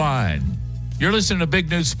genuine. You're listening to Big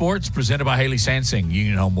News Sports, presented by Haley Sansing,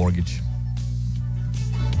 Union Home Mortgage.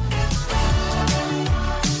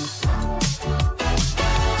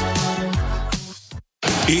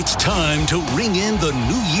 It's time to ring in the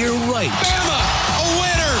new year right. Bama, a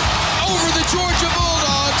winner over the Georgia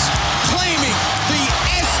Bulldogs, claiming the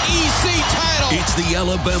SEC title. It's the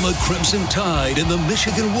Alabama Crimson Tide and the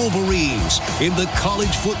Michigan Wolverines in the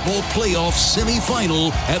college football playoff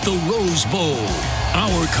semifinal at the Rose Bowl.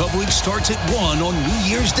 Our coverage starts at 1 on New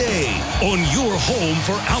Year's Day on your home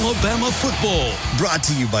for Alabama football. Brought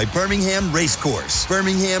to you by Birmingham Racecourse.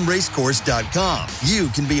 BirminghamRacecourse.com. You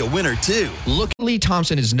can be a winner, too. Lee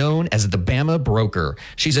Thompson is known as the Bama Broker.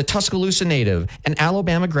 She's a Tuscaloosa native, an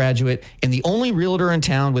Alabama graduate, and the only realtor in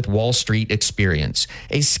town with Wall Street experience.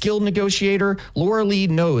 A skilled negotiator, Laura Lee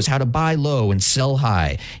knows how to buy low and sell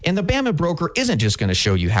high. And the Bama Broker isn't just going to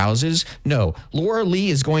show you houses. No, Laura Lee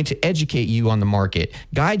is going to educate you on the market,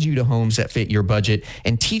 guide you to homes that fit your budget,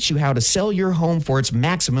 and teach you how to sell your home for its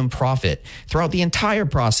maximum profit. Throughout the entire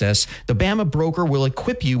process, the Bama Broker will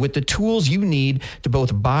equip you with the tools you need to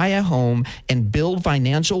both buy a home and build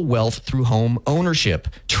financial wealth through home ownership.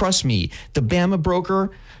 Trust me, the Bama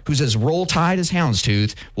Broker, who's as roll tide as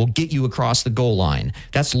houndstooth, will get you across the goal line.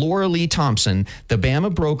 That's Laura Lee Thompson, the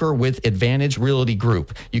Bama Broker with Advantage Realty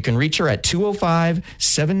Group. You can reach her at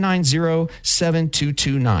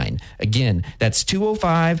 205-790-7229. Again, that's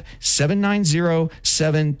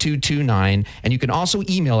 205-790-7229. And you can also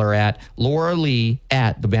email her at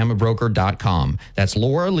lauralee@thebamabroker.com. That's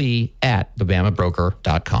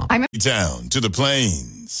lauralee@thebamabroker.com. Down to the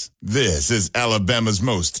plains. This is Alabama's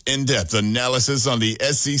most in-depth analysis on the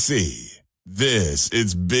SEC. This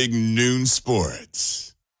is Big Noon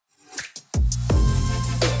Sports.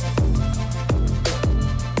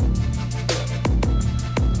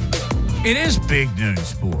 It is Big Noon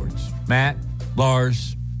Sports. Matt,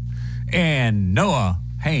 Lars, and Noah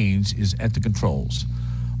Haynes is at the controls.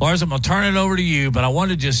 Lars, I'm going to turn it over to you, but I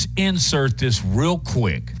want to just insert this real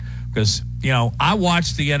quick because, I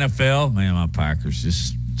watched the NFL. Man, my Packers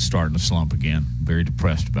just starting to slump again. Very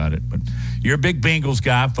depressed about it. But you're a big Bengals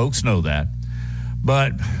guy. Folks know that.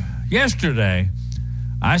 But yesterday,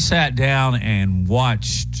 I sat down and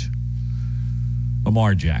watched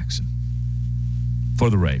Lamar Jackson for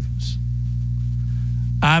the Ravens.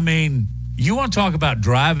 I mean, you want to talk about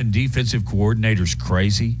driving defensive coordinators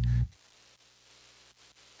crazy?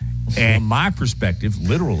 And my perspective,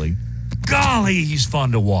 literally, golly, he's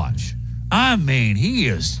fun to watch. I mean, he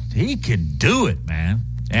can do it, man.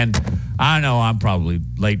 And I know I'm probably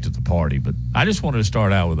late to the party, but I just wanted to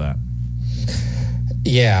start out with that.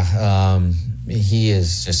 Yeah,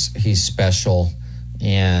 he's special.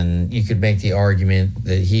 And you could make the argument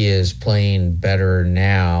that he is playing better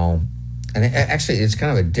now. And actually, it's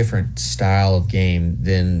kind of a different style of game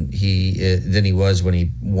than he was when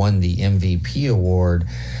he won the MVP award.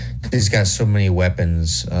 He's got so many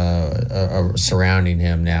weapons surrounding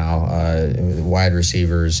him now, wide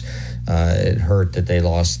receivers. It hurt that they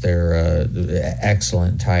lost their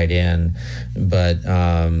excellent tight end, but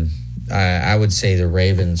I would say the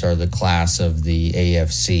Ravens are the class of the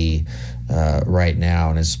AFC right now,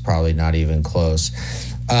 and it's probably not even close.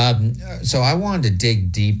 So I wanted to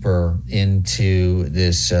dig deeper into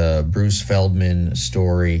this Bruce Feldman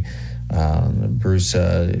story. Bruce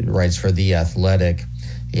writes for The Athletic,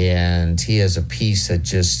 and he has a piece that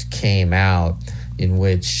just came out in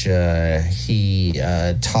which he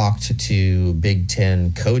talked to Big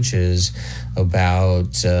Ten coaches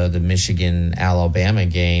about the Michigan-Alabama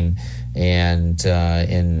game and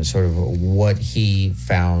sort of what he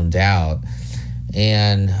found out.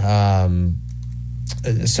 And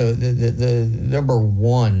so the number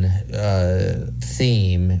one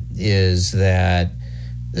theme is that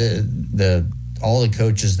all the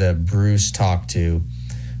coaches that Bruce talked to,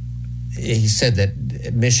 he said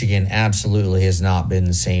that Michigan absolutely has not been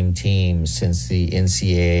the same team since the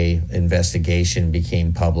NCAA investigation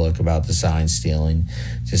became public about the sign stealing.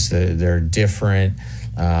 Just they're different.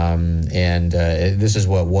 And this is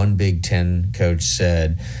what one Big Ten coach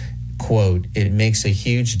said, quote, "It makes a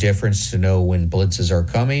huge difference to know when blitzes are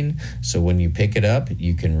coming, so when you pick it up,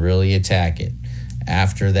 you can really attack it.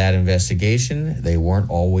 After that investigation, they weren't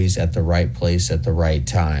always at the right place at the right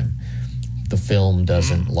time. The film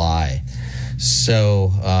doesn't lie."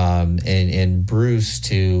 So, and Bruce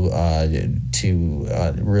to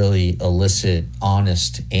really elicit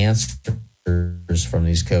honest answers from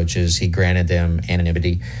these coaches, he granted them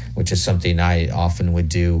anonymity, which is something I often would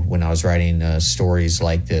do when I was writing stories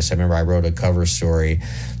like this. I remember I wrote a cover story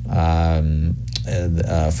for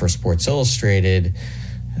Sports Illustrated,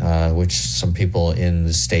 which some people in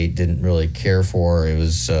the state didn't really care for. It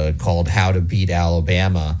was called How to Beat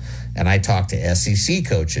Alabama. And I talked to SEC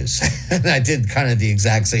coaches. And I did kind of the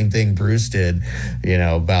exact same thing Bruce did,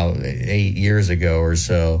 about 8 years ago or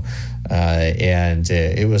so. And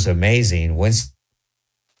it was amazing. Once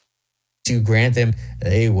you grant them,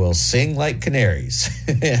 they will sing like canaries.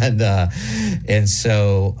 and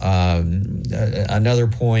so another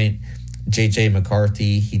point, J.J.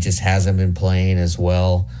 McCarthy, he just hasn't been playing as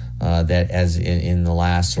well that as in the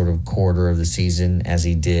last sort of quarter of the season as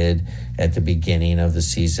he did at the beginning of the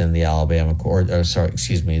season.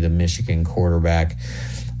 The Michigan quarterback.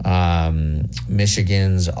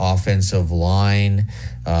 Michigan's offensive line,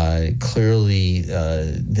 clearly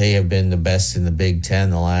they have been the best in the Big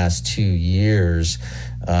Ten the last 2 years,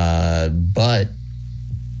 but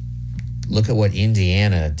look at what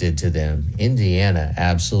Indiana did to them. Indiana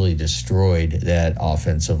absolutely destroyed that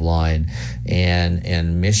offensive line,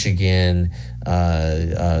 and Michigan,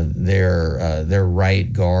 their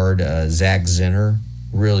right guard, Zach Zinner,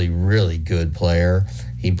 really, really good player.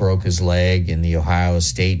 He broke his leg in the Ohio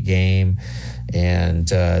State game, and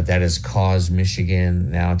that has caused Michigan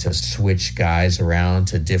now to switch guys around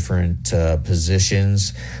to different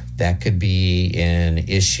positions. That could be an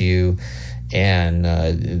issue.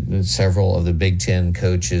 And several of the Big Ten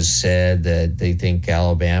coaches said that they think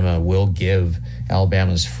Alabama's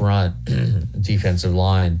front defensive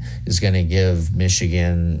line is going to give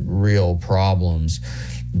Michigan real problems.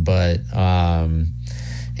 But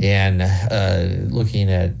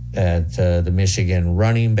looking at the Michigan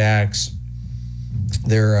running backs,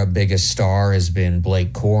 their biggest star has been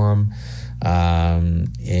Blake Corum.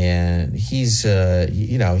 And he's a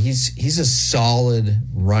solid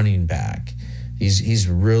running back. He's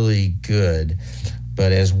really good.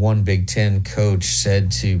 But as one Big Ten coach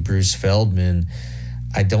said to Bruce Feldman,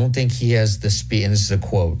 I don't think he has the speed, and this is a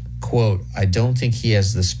quote, I don't think he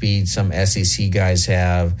has the speed some SEC guys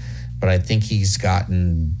have, but I think he's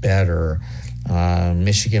gotten better.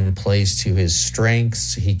 Michigan plays to his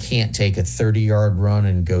strengths. He can't take a 30-yard run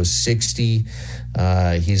and go 60.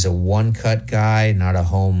 He's a one-cut guy, not a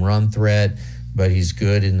home run threat, but he's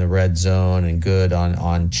good in the red zone and good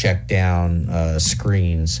on check down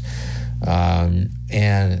screens.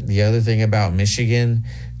 And the other thing about Michigan,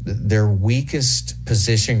 their weakest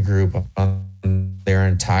position group on their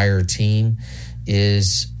entire team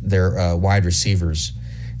is their wide receivers.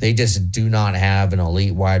 They just do not have an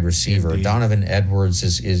elite wide receiver. Indeed. Donovan Edwards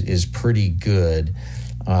is pretty good,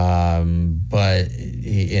 but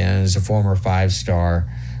is a former 5-star.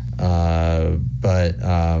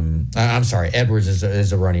 I'm sorry, Edwards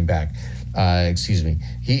is a running back. Excuse me.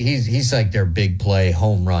 He's like their big play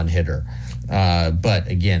home run hitter. But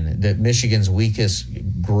again, the Michigan's weakest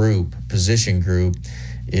position group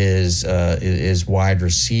is wide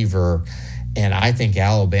receiver. And I think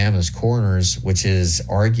Alabama's corners, which is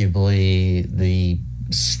arguably the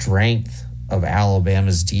strength of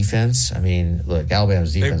Alabama's defense. I mean, look,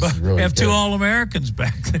 Alabama's defense is really have good. 2 All-Americans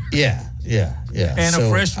back there. Yeah. Yeah. And a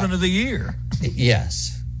freshman of the year.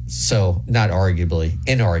 Yes. So not arguably,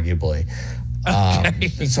 inarguably. Okay.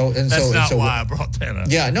 That's not why I brought that up.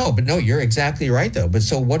 Yeah, but you're exactly right though. But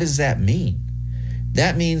so what does that mean?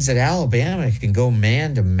 That means that Alabama can go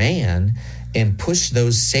man to man and push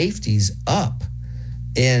those safeties up.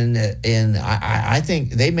 And I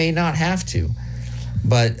think they may not have to,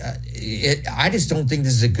 but I just don't think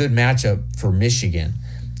this is a good matchup for Michigan.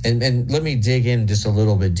 And let me dig in just a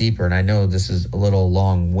little bit deeper. And I know this is a little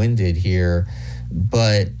long-winded here,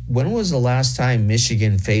 but when was the last time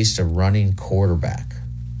Michigan faced a running quarterback?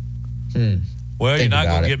 Well, you're not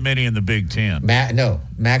going to get many in the Big Ten.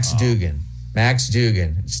 Max Duggan. Max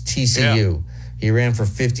Duggan. It's TCU. Yeah. He ran for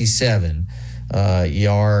 57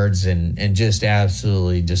 yards and just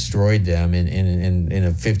absolutely destroyed them in a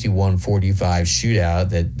 51-45 shootout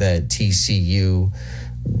that TCU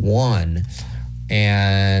won.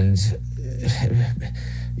 And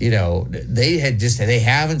they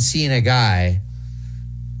haven't seen a guy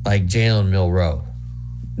like Jalen Milroe.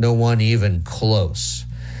 No one even close.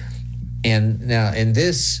 And now in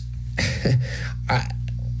this,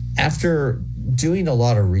 after doing a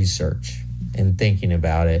lot of research and thinking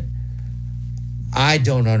about it, I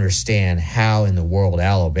don't understand how in the world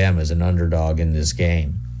Alabama is an underdog in this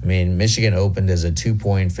game. I mean, Michigan opened as a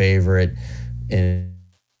 2-point favorite and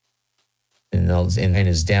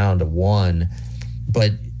is down to 1.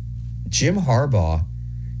 But Jim Harbaugh,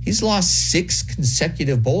 he's lost 6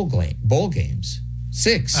 consecutive bowl games.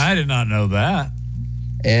 6. I did not know that.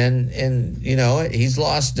 And he's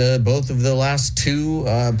lost both of the last 2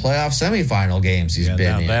 playoff semifinal games he's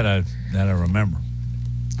been in. That I remember.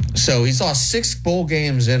 So he's lost 6 bowl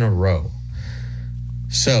games in a row.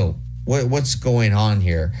 So what's going on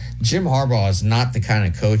here? Jim Harbaugh is not the kind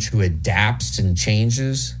of coach who adapts and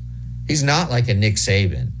changes. He's not like a Nick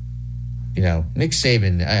Saban. Nick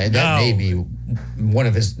Saban, that may be one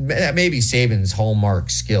of that may be Saban's hallmark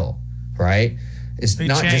skill, right? It's he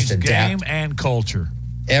not just adapt. Game and culture.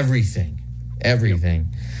 Everything.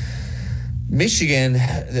 Michigan,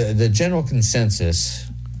 the general consensus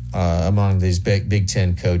among these Big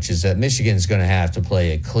Ten coaches that Michigan is going to have to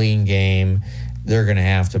play a clean game. They're going to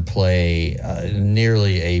have to play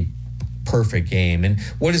nearly a perfect game. And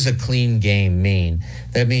what does a clean game mean?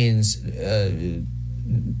 That means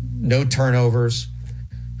no turnovers,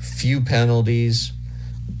 few penalties,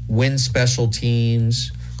 win special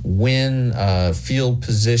teams, win field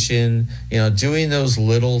position, doing those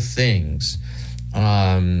little things.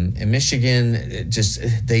 And Michigan,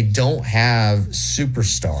 they don't have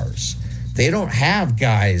superstars. They don't have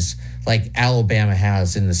guys like Alabama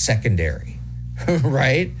has in the secondary,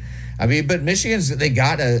 right? I mean, but they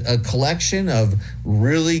got a collection of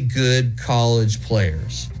really good college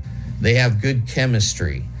players. They have good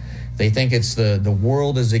chemistry. They think it's the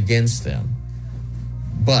world is against them.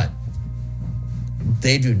 But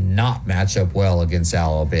they do not match up well against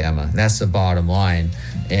Alabama. And that's the bottom line.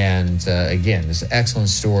 And again, this excellent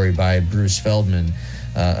story by Bruce Feldman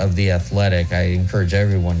of The Athletic. I encourage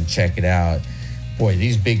everyone to check it out. Boy,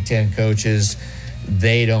 these Big Ten coaches,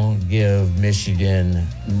 they don't give Michigan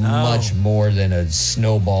much more than a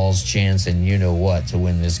snowball's chance and to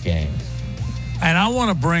win this game. And I want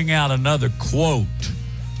to bring out another quote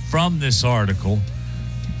from this article.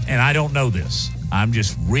 And I don't know this. I'm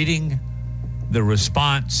just reading the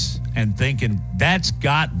response and thinking that's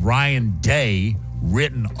got Ryan Day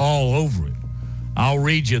written all over it. I'll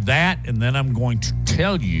read you that, and then I'm going to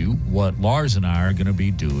tell you what Lars and I are going to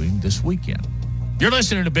be doing this weekend. You're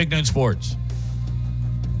listening to Big Noon Sports.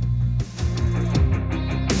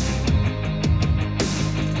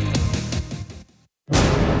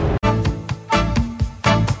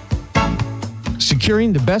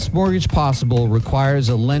 Securing the best mortgage possible requires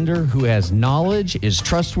a lender who has knowledge, is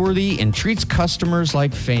trustworthy, and treats customers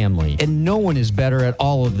like family. And no one is better at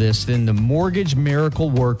all of this than the mortgage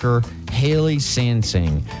miracle worker, Haley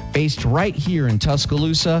Sansing. Based right here in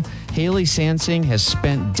Tuscaloosa, Haley Sansing has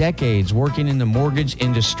spent decades working in the mortgage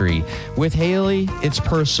industry. With Haley, it's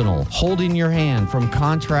personal, holding your hand from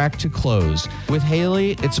contract to close. With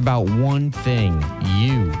Haley, it's about one thing,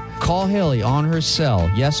 you. Call Haley on her cell,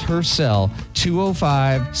 yes, her cell,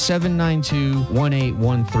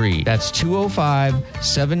 205-792-1813. That's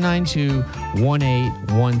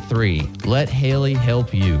 205-792-1813. Let Haley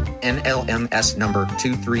help you. NLMS number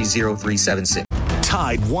 230376.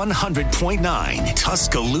 Tide 100.9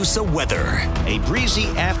 Tuscaloosa weather. A breezy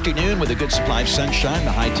afternoon with a good supply of sunshine.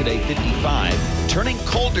 The high today 55. Turning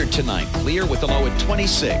colder tonight, clear with a low at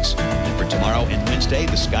 26. And for tomorrow and Wednesday,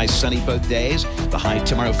 the sky's sunny both days. The high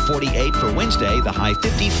tomorrow 48. For Wednesday, the high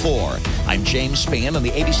 54. I'm James Spann on the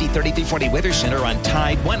ABC 3340 Weather Center on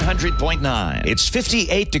Tide 100.9. It's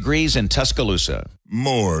 58 degrees in Tuscaloosa.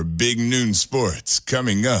 More Big Noon Sports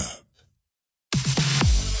coming up.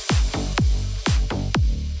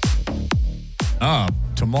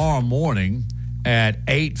 Tomorrow morning at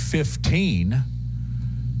 8:15,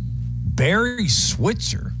 Barry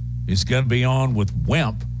Switzer is going to be on with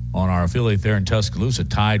Wimp on our affiliate there in Tuscaloosa,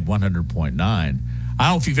 Tide 100.9. I don't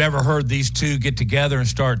know if you've ever heard these two get together and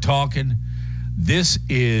start talking. This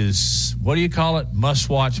is, what do you call it? Must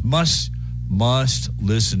watch, must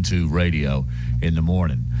listen to radio in the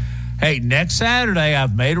morning. Hey, next Saturday,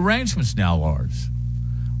 I've made arrangements now, Lars.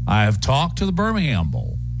 I have talked to the Birmingham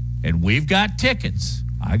Bowl, and we've got tickets.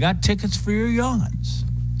 I got tickets for your young'uns.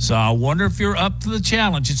 So I wonder if you're up to the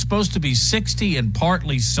challenge. It's supposed to be 60 and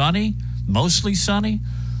partly sunny, mostly sunny.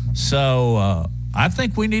 So I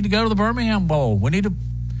think we need to go to the Birmingham Bowl. We need to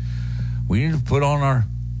put on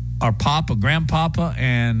our Papa, Grandpapa,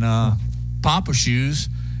 and Papa shoes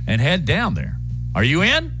and head down there. Are you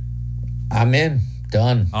in? I'm in.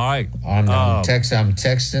 Done. All right. I'm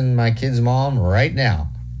texting my kid's mom right now.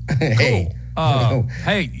 Hey. Cool.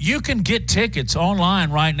 Hey, you can get tickets online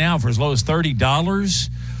right now for as low as $30.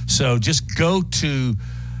 So just go to,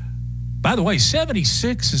 by the way,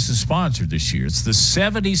 76 is the sponsor this year. It's the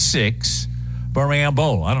 76 Birmingham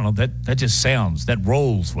Bowl. I don't know, that just sounds, that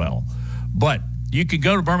rolls well. But you can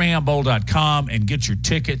go to birminghambowl.com and get your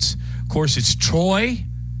tickets. Of course, it's Troy.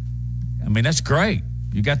 I mean, that's great.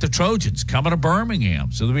 You got the Trojans coming to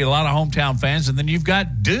Birmingham. So there'll be a lot of hometown fans. And then you've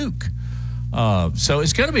got Duke. So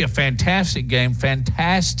it's going to be a fantastic game,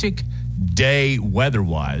 fantastic day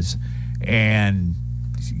weather-wise. And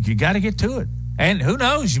you got to get to it. And who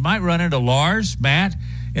knows, you might run into Lars, Matt,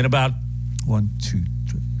 in about 1, 2,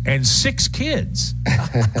 3, and 6 kids.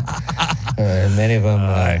 Many of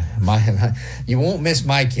them, you won't miss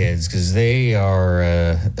my kids because they are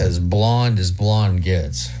as blonde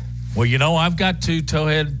gets. Well, you know, I've got 2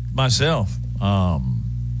 towhead myself.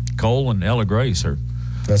 Cole and Ella Grace are.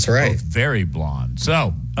 That's right. Both very blonde.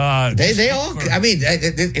 So they all. I mean,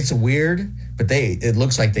 it's weird, but it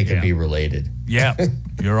looks like they could be related. Yeah,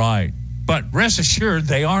 you're right. But rest assured,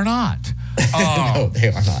 they are not. No, they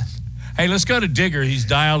are not. Hey, let's go to Digger. He's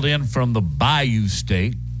dialed in from the Bayou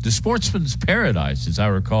State, the Sportsman's Paradise, as I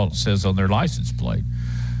recall, it says on their license plate.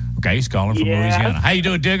 Okay, he's calling from Louisiana. How you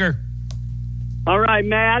doing, Digger? All right,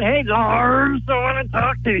 Matt. Hey, Lars, I want to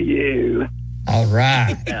talk to you. All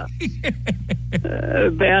right.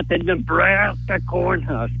 About the Nebraska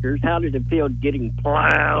Cornhuskers. How did it feel getting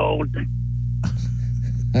plowed?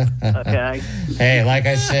 Okay. Hey, like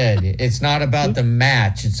I said, it's not about the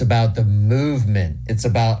match. It's about the movement. It's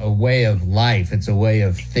about a way of life. It's a way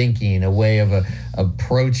of thinking, a way of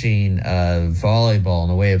approaching volleyball,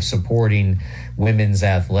 and a way of supporting women's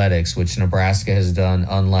athletics, which Nebraska has done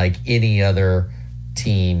unlike any other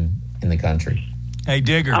team in the country. Hey,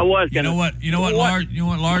 Digger. You know what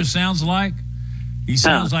Lars sounds like? He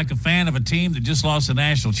sounds like a fan of a team that just lost a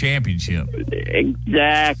national championship.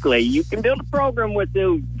 Exactly. You can build a program with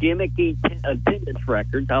those gimmicky attendance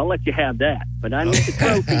records. I'll let you have that. But I need the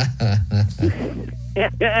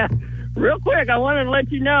trophy. Real quick, I wanted to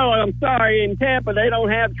let you know, I'm sorry, in Tampa, they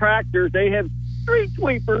don't have tractors. They have street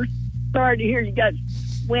sweepers. Sorry to hear you got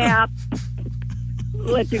swept.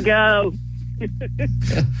 Let you go.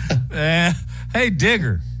 Hey,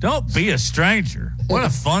 Digger, don't be a stranger. What a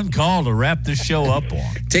fun call to wrap this show up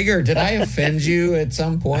on. Digger, did I offend you at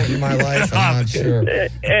some point in my life? I'm not sure.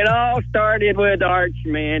 It all started with Arch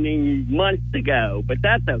Manning months ago, but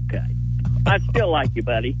that's okay. I still like you,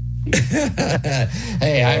 buddy.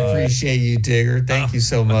 Hey, I appreciate you, Digger. Thank you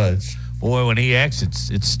so much. Boy, when he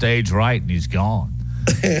exits, it's stage right and he's gone.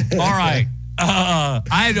 All right.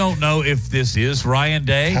 I don't know if this is Ryan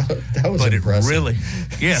Day, that was but impressive. It really,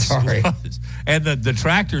 yes, Sorry. it was. And the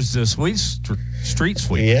tractor's the street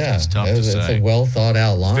sweeper. Yeah, it's tough to say. It's a well thought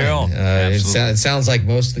out line. It sounds like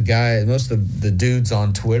most of the dudes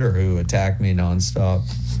on Twitter who attack me nonstop.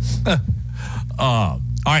 All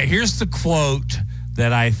right, here's the quote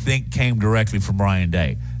that I think came directly from Ryan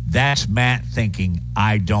Day. That's Matt thinking,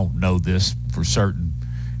 I don't know this for certain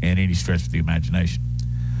in any stretch of the imagination.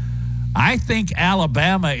 I think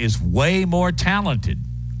Alabama is way more talented,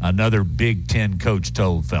 another Big Ten coach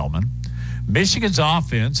told Feldman. Michigan's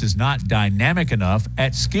offense is not dynamic enough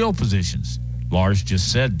at skill positions. Lars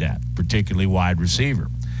just said that, particularly wide receiver.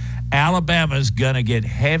 Alabama's going to get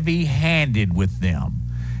heavy-handed with them.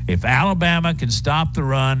 If Alabama can stop the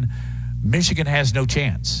run, Michigan has no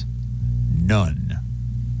chance. None.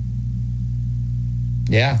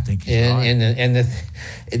 Yeah, I think he's right.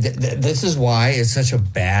 This is why it's such a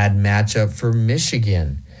bad matchup for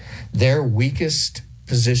Michigan. Their weakest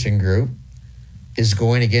position group is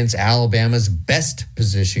going against Alabama's best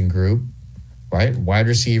position group, right? Wide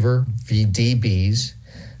receiver, DBs.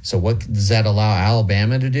 So what does that allow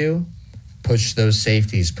Alabama to do? Push those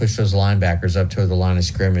safeties, push those linebackers up to the line of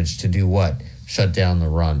scrimmage to do what? Shut down the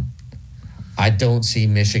run. I don't see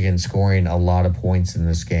Michigan scoring a lot of points in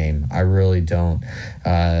this game. I really don't.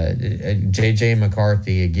 J.J.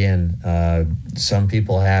 McCarthy, again, some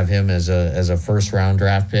people have him as a first-round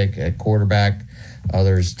draft pick at quarterback.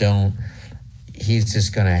 Others don't. He's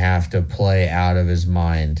just going to have to play out of his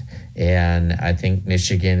mind. And I think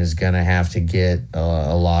Michigan is going to have to get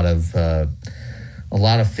a lot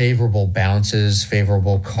of favorable bounces,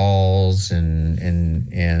 favorable calls,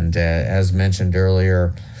 and as mentioned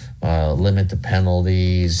earlier, limit the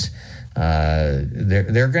penalties.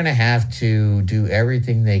 They're going to have to do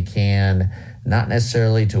everything they can, not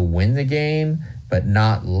necessarily to win the game, but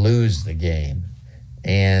not lose the game.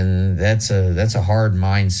 And that's a hard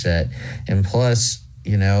mindset. And plus,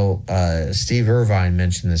 Steve Irvine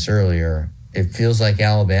mentioned this earlier. It feels like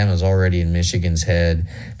Alabama's already in Michigan's head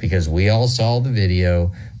because we all saw the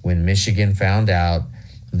video when Michigan found out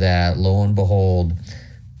that, lo and behold,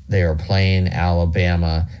 they are playing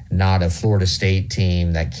Alabama, not a Florida State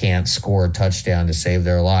team that can't score a touchdown to save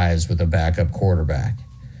their lives with a backup quarterback.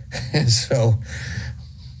 So,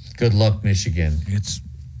 good luck, Michigan.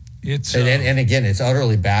 And again, it's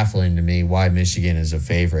utterly baffling to me why Michigan is a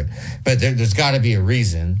favorite. But there's got to be a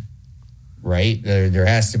reason, right? There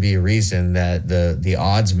has to be a reason that the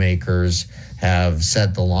odds makers have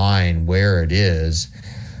set the line where it is.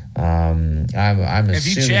 I'm Have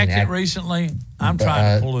assuming. you checked it recently? I'm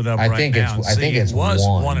trying to pull it up I think now. I think it was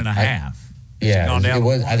 1.5. It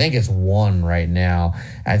was. I think it's 1 right now.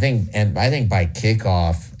 I think by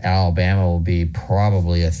kickoff, Alabama will be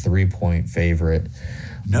probably a 3-point favorite.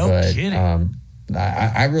 No kidding.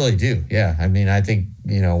 I really do. Yeah. I mean, I think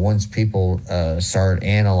once people start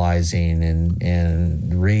analyzing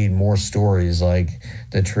and read more stories like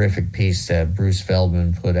the terrific piece that Bruce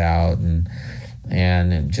Feldman put out and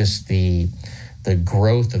just the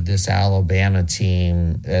growth of this Alabama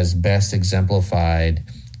team as best exemplified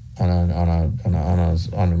on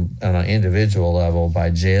an individual level by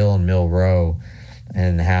Jalen Milroe,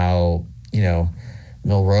 and how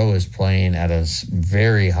Milroe is playing at a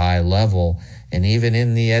very high level. And even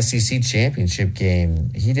in the SEC championship game,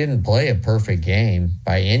 he didn't play a perfect game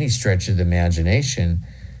by any stretch of the imagination,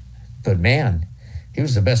 but man, he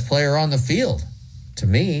was the best player on the field to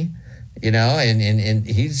me. And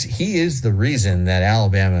he is the reason that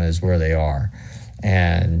Alabama is where they are.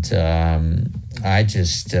 And I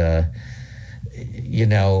just,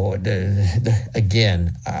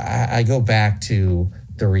 again, I go back to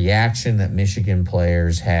the reaction that Michigan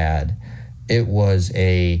players had. It was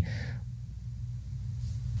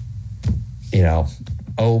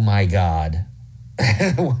oh my God.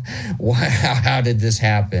 How did this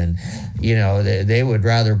happen? They would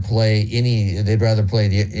rather play any of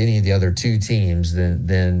the other two teams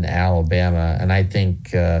than Alabama, and I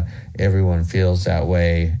think everyone feels that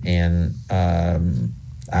way. And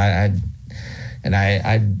I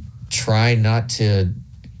try not to,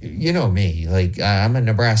 me, like I'm a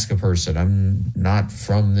Nebraska person. I'm not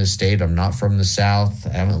from this state. I'm not from the South.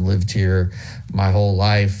 I haven't lived here my whole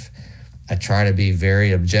life. I try to be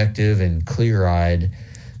very objective and clear-eyed,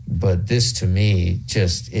 but this to me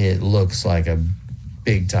it looks like a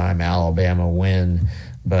big-time Alabama win.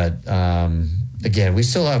 But again, we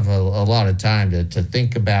still have a lot of time to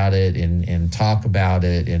think about it and talk about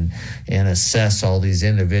it and assess all these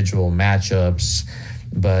individual matchups.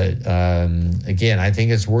 But again, I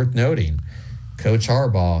think it's worth noting, Coach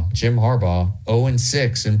Harbaugh, Jim Harbaugh,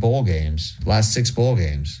 0-6 in bowl games, last 6 bowl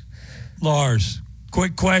games. Lars,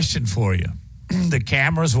 quick question for you. The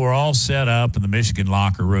cameras were all set up in the Michigan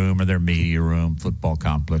locker room or their media room, football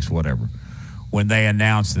complex, whatever, when they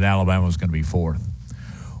announced that Alabama was going to be 4th.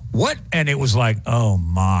 And it was like, oh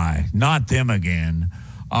my, not them again.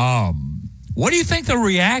 What do you think the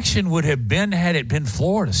reaction would have been had it been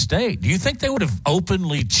Florida State? Do you think they would have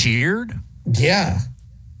openly cheered? Yeah.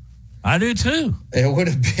 I do too. It would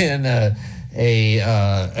have been an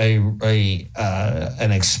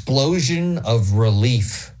explosion of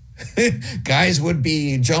relief Guys would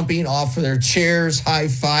be jumping off of their chairs,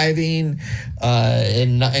 high-fiving.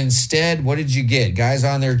 And instead, what did you get? Guys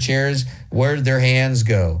on their chairs, where did their hands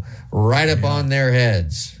go? Right up on their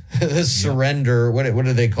heads. The surrender, what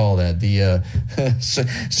do they call that? The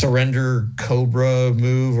surrender cobra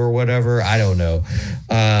move or whatever. I don't know.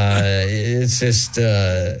 It's just,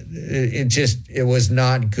 it was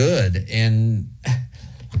not good. And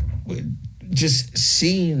just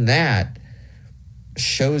seeing that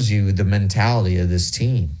shows you the mentality of this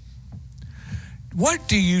team. What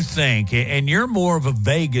do you think? And you're more of a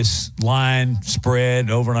Vegas line spread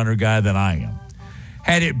over and under guy than I am.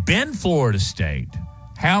 Had it been Florida State,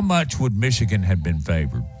 how much would Michigan have been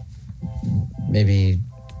favored? Maybe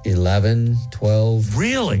 11, 12.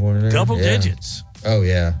 Really? Double digits? Oh,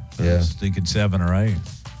 yeah. I was thinking 7 or 8.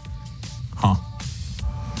 Huh.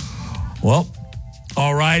 Well,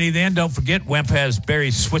 all righty then. Don't forget, Wemp has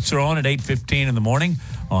Barry Switzer on at 8:15 in the morning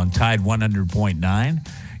on Tide 100.9.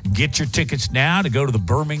 Get your tickets now to go to the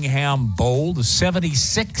Birmingham Bowl, the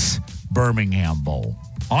 76 Birmingham Bowl.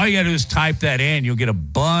 All you got to do is type that in. You'll get a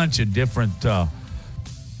bunch of different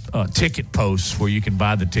ticket posts where you can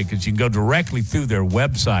buy the tickets. You can go directly through their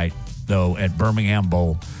website, though, at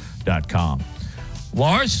birminghambowl.com.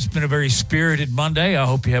 Lars, it's been a very spirited Monday. I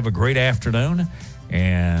hope you have a great afternoon.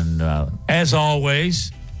 And as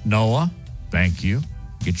always, Noah, thank you.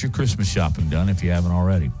 Get your Christmas shopping done if you haven't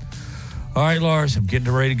already. All right, Lars, I'm getting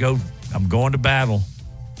ready to go. I'm going to battle.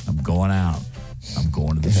 I'm going out. I'm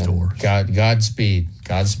going to the store. Godspeed.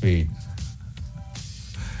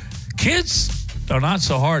 Kids are not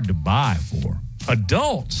so hard to buy for.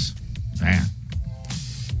 Adults, man,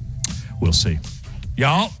 we'll see.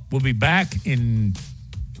 Y'all, we'll be back in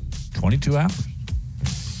 22 hours.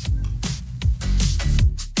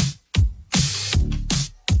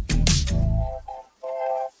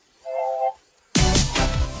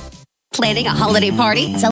 Planning a holiday party?